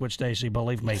mistake with Stacey,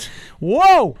 believe me.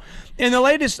 Whoa! In the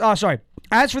latest, as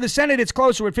for the Senate, it's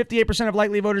closer with 58% of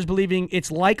likely voters believing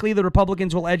it's likely the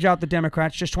Republicans will edge out the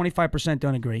Democrats. Just 25%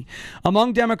 don't agree.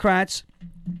 Among Democrats,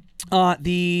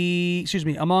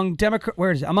 Among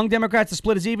Democrats, the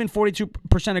split is even.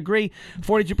 42% agree,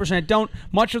 42% don't.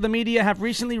 Much of the media have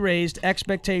recently raised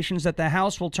expectations that the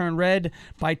House will turn red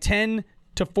by 10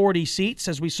 to 40 seats,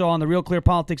 as we saw on the Real Clear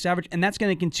Politics average, and that's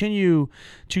going to continue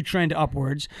to trend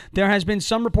upwards. There has been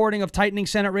some reporting of tightening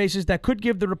Senate races that could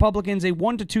give the Republicans a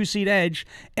 1 to 2 seat edge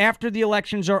after the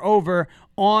elections are over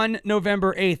on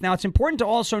November 8th. Now, it's important to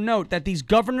also note that these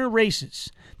governor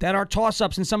races that are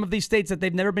toss-ups in some of these states that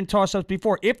they've never been toss-ups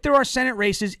before, if there are Senate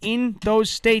races in those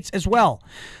states as well,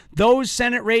 those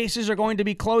Senate races are going to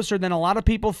be closer than a lot of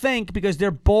people think because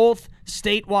they're both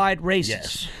statewide races.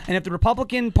 Yes. And if the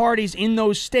Republican parties in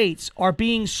those states are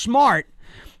being smart,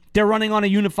 they're running on a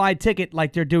unified ticket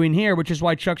like they're doing here, which is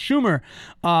why Chuck Schumer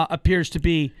appears to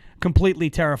be completely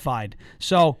terrified.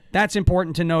 So that's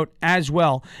important to note as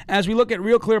well. As we look at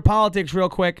Real Clear Politics real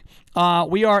quick,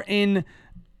 we are in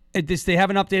this. They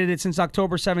haven't updated it since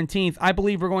October 17th. I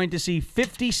believe we're going to see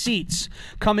 50 seats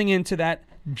coming into that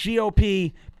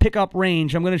GOP pickup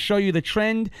range. I'm going to show you the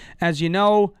trend. As you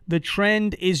know, the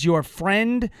trend is your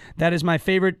friend. That is my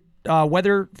favorite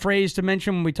weather phrase to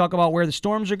mention when we talk about where the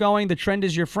storms are going. The trend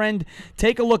is your friend.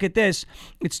 Take a look at this.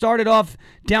 It started off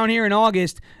down here in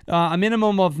August, a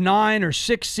minimum of 9 or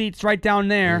 6 seats right down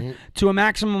there to a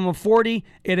maximum of 40.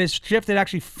 It has shifted.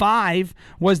 Actually, 5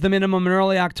 was the minimum in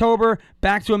early October,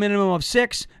 back to a minimum of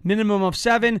 6, minimum of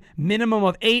 7, minimum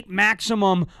of 8,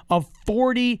 maximum of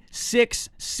 46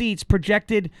 seats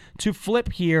projected to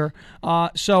flip here.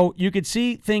 So you could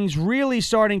see things really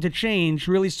starting to change,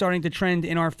 really starting to trend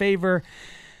in our favor.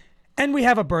 And we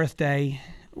have a birthday.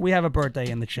 We have a birthday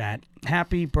in the chat.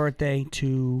 Happy birthday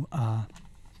to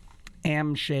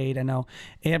Amshade. I know,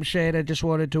 Amshade, I just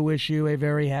wanted to wish you a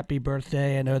very happy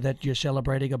birthday. I know that you're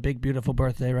celebrating a big, beautiful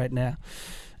birthday right now.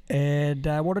 And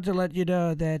I wanted to let you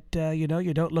know that, you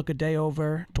don't look a day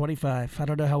over 25. I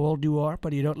don't know how old you are,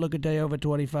 but you don't look a day over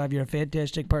 25. You're a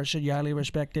fantastic person. You're highly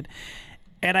respected.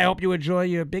 And I hope you enjoy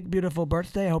your big, beautiful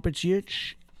birthday. I hope it's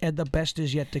huge. And the best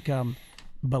is yet to come.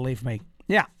 Believe me.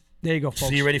 Yeah. There you go, folks.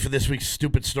 So you ready for this week's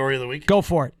stupid story of the week? Go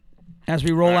for it. As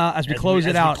we roll out, as we close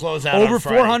it out. Over on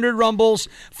Friday. 400 rumbles.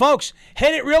 Folks,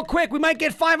 hit it real quick. We might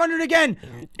get 500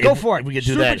 again. Go for it. We could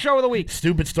do Stupid that. show of the week.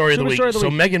 Stupid story of the week. Story of the So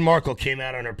week. Meghan Markle came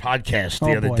out on her podcast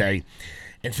the other boy. day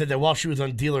and said that while she was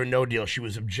on Deal or No Deal, she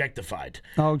was objectified.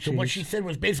 Oh, so what jeez. she said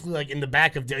was basically like in the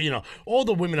back of, all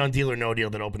the women on Deal or No Deal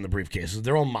that open the briefcases,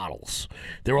 they're all models.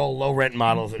 They're all low-rent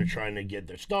models that are trying to get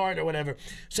their start or whatever.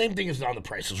 Same thing as on The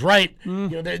Price is Right.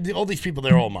 All these people,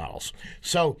 they're all models.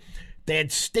 So they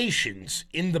had stations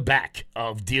in the back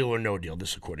of Deal or No Deal,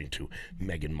 this according to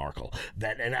Meghan Markle.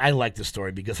 And I like this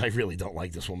story because I really don't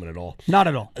like this woman at all. Not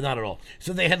at all. Not at all.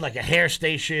 So they had like a hair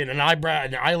station, an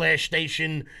eyelash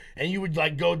station, and you would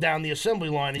like go down the assembly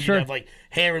line and Sure. you'd have like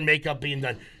hair and makeup being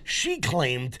done. She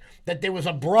claimed that there was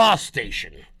a bra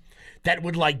station that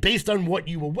would like, based on what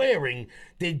you were wearing,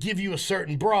 they'd give you a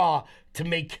certain bra to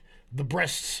make the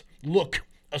breasts look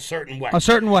a certain way. A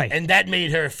certain way. And that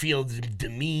made her feel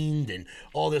demeaned and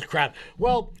all this crap.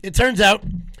 Well, it turns out,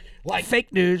 like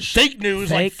Fake news.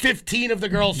 like 15 of the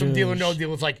girls from Deal or No Deal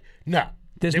was like, no.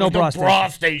 There's there no was bra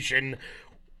station.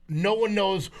 No one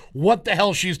knows what the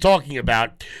hell she's talking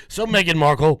about. So, Meghan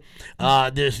Markle,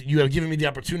 you have given me the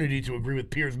opportunity to agree with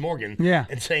Piers Morgan Yeah.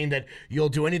 and saying that you'll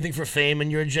do anything for fame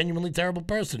and you're a genuinely terrible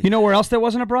person. You know where else there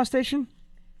wasn't a bra station?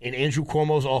 In Andrew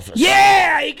Cuomo's office.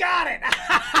 Yeah, he got it.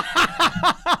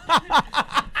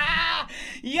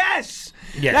 Yes.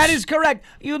 Yes. That is correct.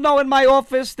 You know, in my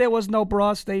office, there was no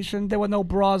bra station. There were no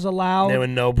bras allowed. There were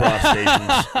no bra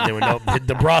stations.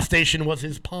 The bra station was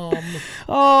his palm.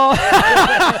 Oh.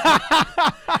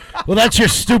 Well, that's your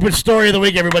stupid story of the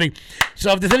week, everybody.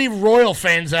 So if there's any royal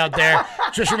fans out there,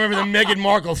 just remember that Meghan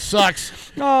Markle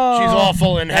sucks. Oh, She's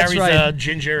awful, and that's Harry's right.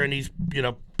 ginger, and he's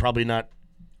probably not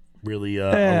really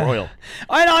a royal.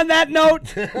 And on that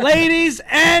note, ladies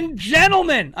and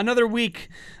gentlemen, another week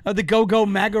of the Go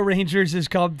MAGA Rangers has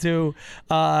come to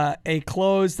a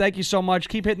close. Thank you so much.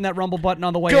 Keep hitting that Rumble button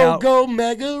on the way out. Go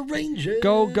Mega Rangers.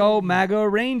 Go MAGA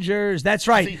Rangers. That's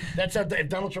right. See, that's how, if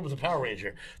Donald Trump was a Power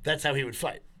Ranger, that's how he would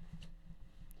fight.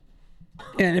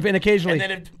 And occasionally.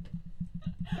 And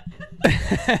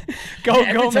then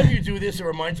every time you do this, it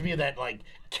reminds me of that like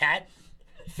cat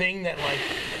thing that like.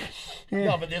 Yeah.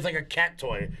 No, but there's like a cat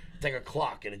toy. It's like a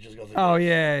clock, and it just goes. Oh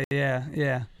yeah.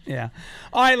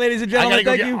 All right, ladies and gentlemen,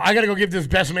 thank you. I gotta go give this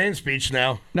best man speech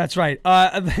now. That's right.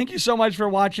 Thank you so much for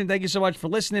watching. Thank you so much for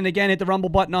listening. Again, hit the Rumble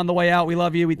button on the way out. We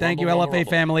love you. We thank you, LFA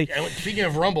family. And speaking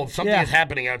of Rumble, something is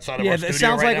happening outside of our studio it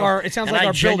sounds right like now, it sounds and like I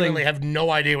our building. genuinely have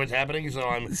no idea what's happening. So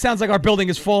It sounds like our building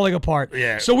is falling apart.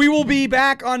 Yeah. So we will be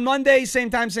back on Monday, same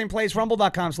time, same place.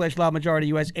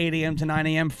 Rumble.com/LoudMajorityUS, 8 a.m. to 9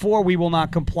 a.m. for We Will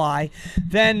Not Comply.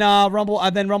 Then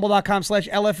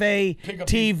rumble.com/LFA pick up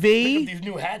TV. these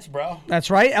new hats, bro. That's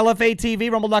right. right? LFA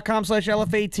TV,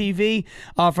 rumble.com/LFA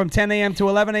TV from 10 a.m. to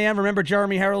 11 a.m. Remember,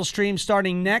 Jeremy Harrell's stream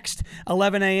starting next,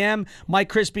 11 a.m. Mike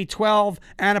Crispy, 12.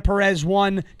 Anna Perez,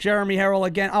 1. Jeremy Harrell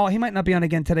again. Oh, he might not be on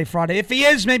again today, Friday. If he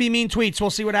is, maybe mean tweets. We'll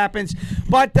see what happens.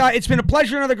 But it's been a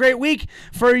pleasure. Another great week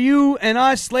for you and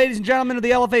us, ladies and gentlemen of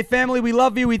the LFA family. We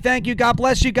love you. We thank you. God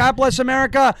bless you. God bless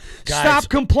America. Guys, stop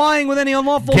complying with any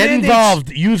unlawful Get mandates. involved.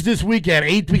 Use this weekend.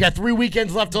 We got 3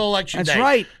 weekends left till election day. That's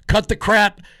right. Cut the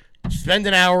crap. Spend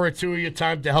an hour or 2 of your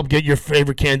time to help get your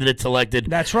favorite candidates elected.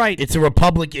 That's right. It's a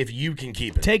republic if you can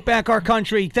keep it. Take back our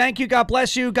country. Thank you. God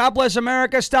bless you. God bless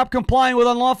America. Stop complying with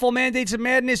unlawful mandates and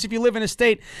madness if you live in a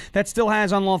state that still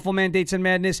has unlawful mandates and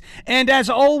madness. And as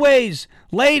always,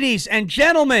 ladies and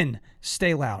gentlemen,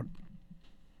 stay loud.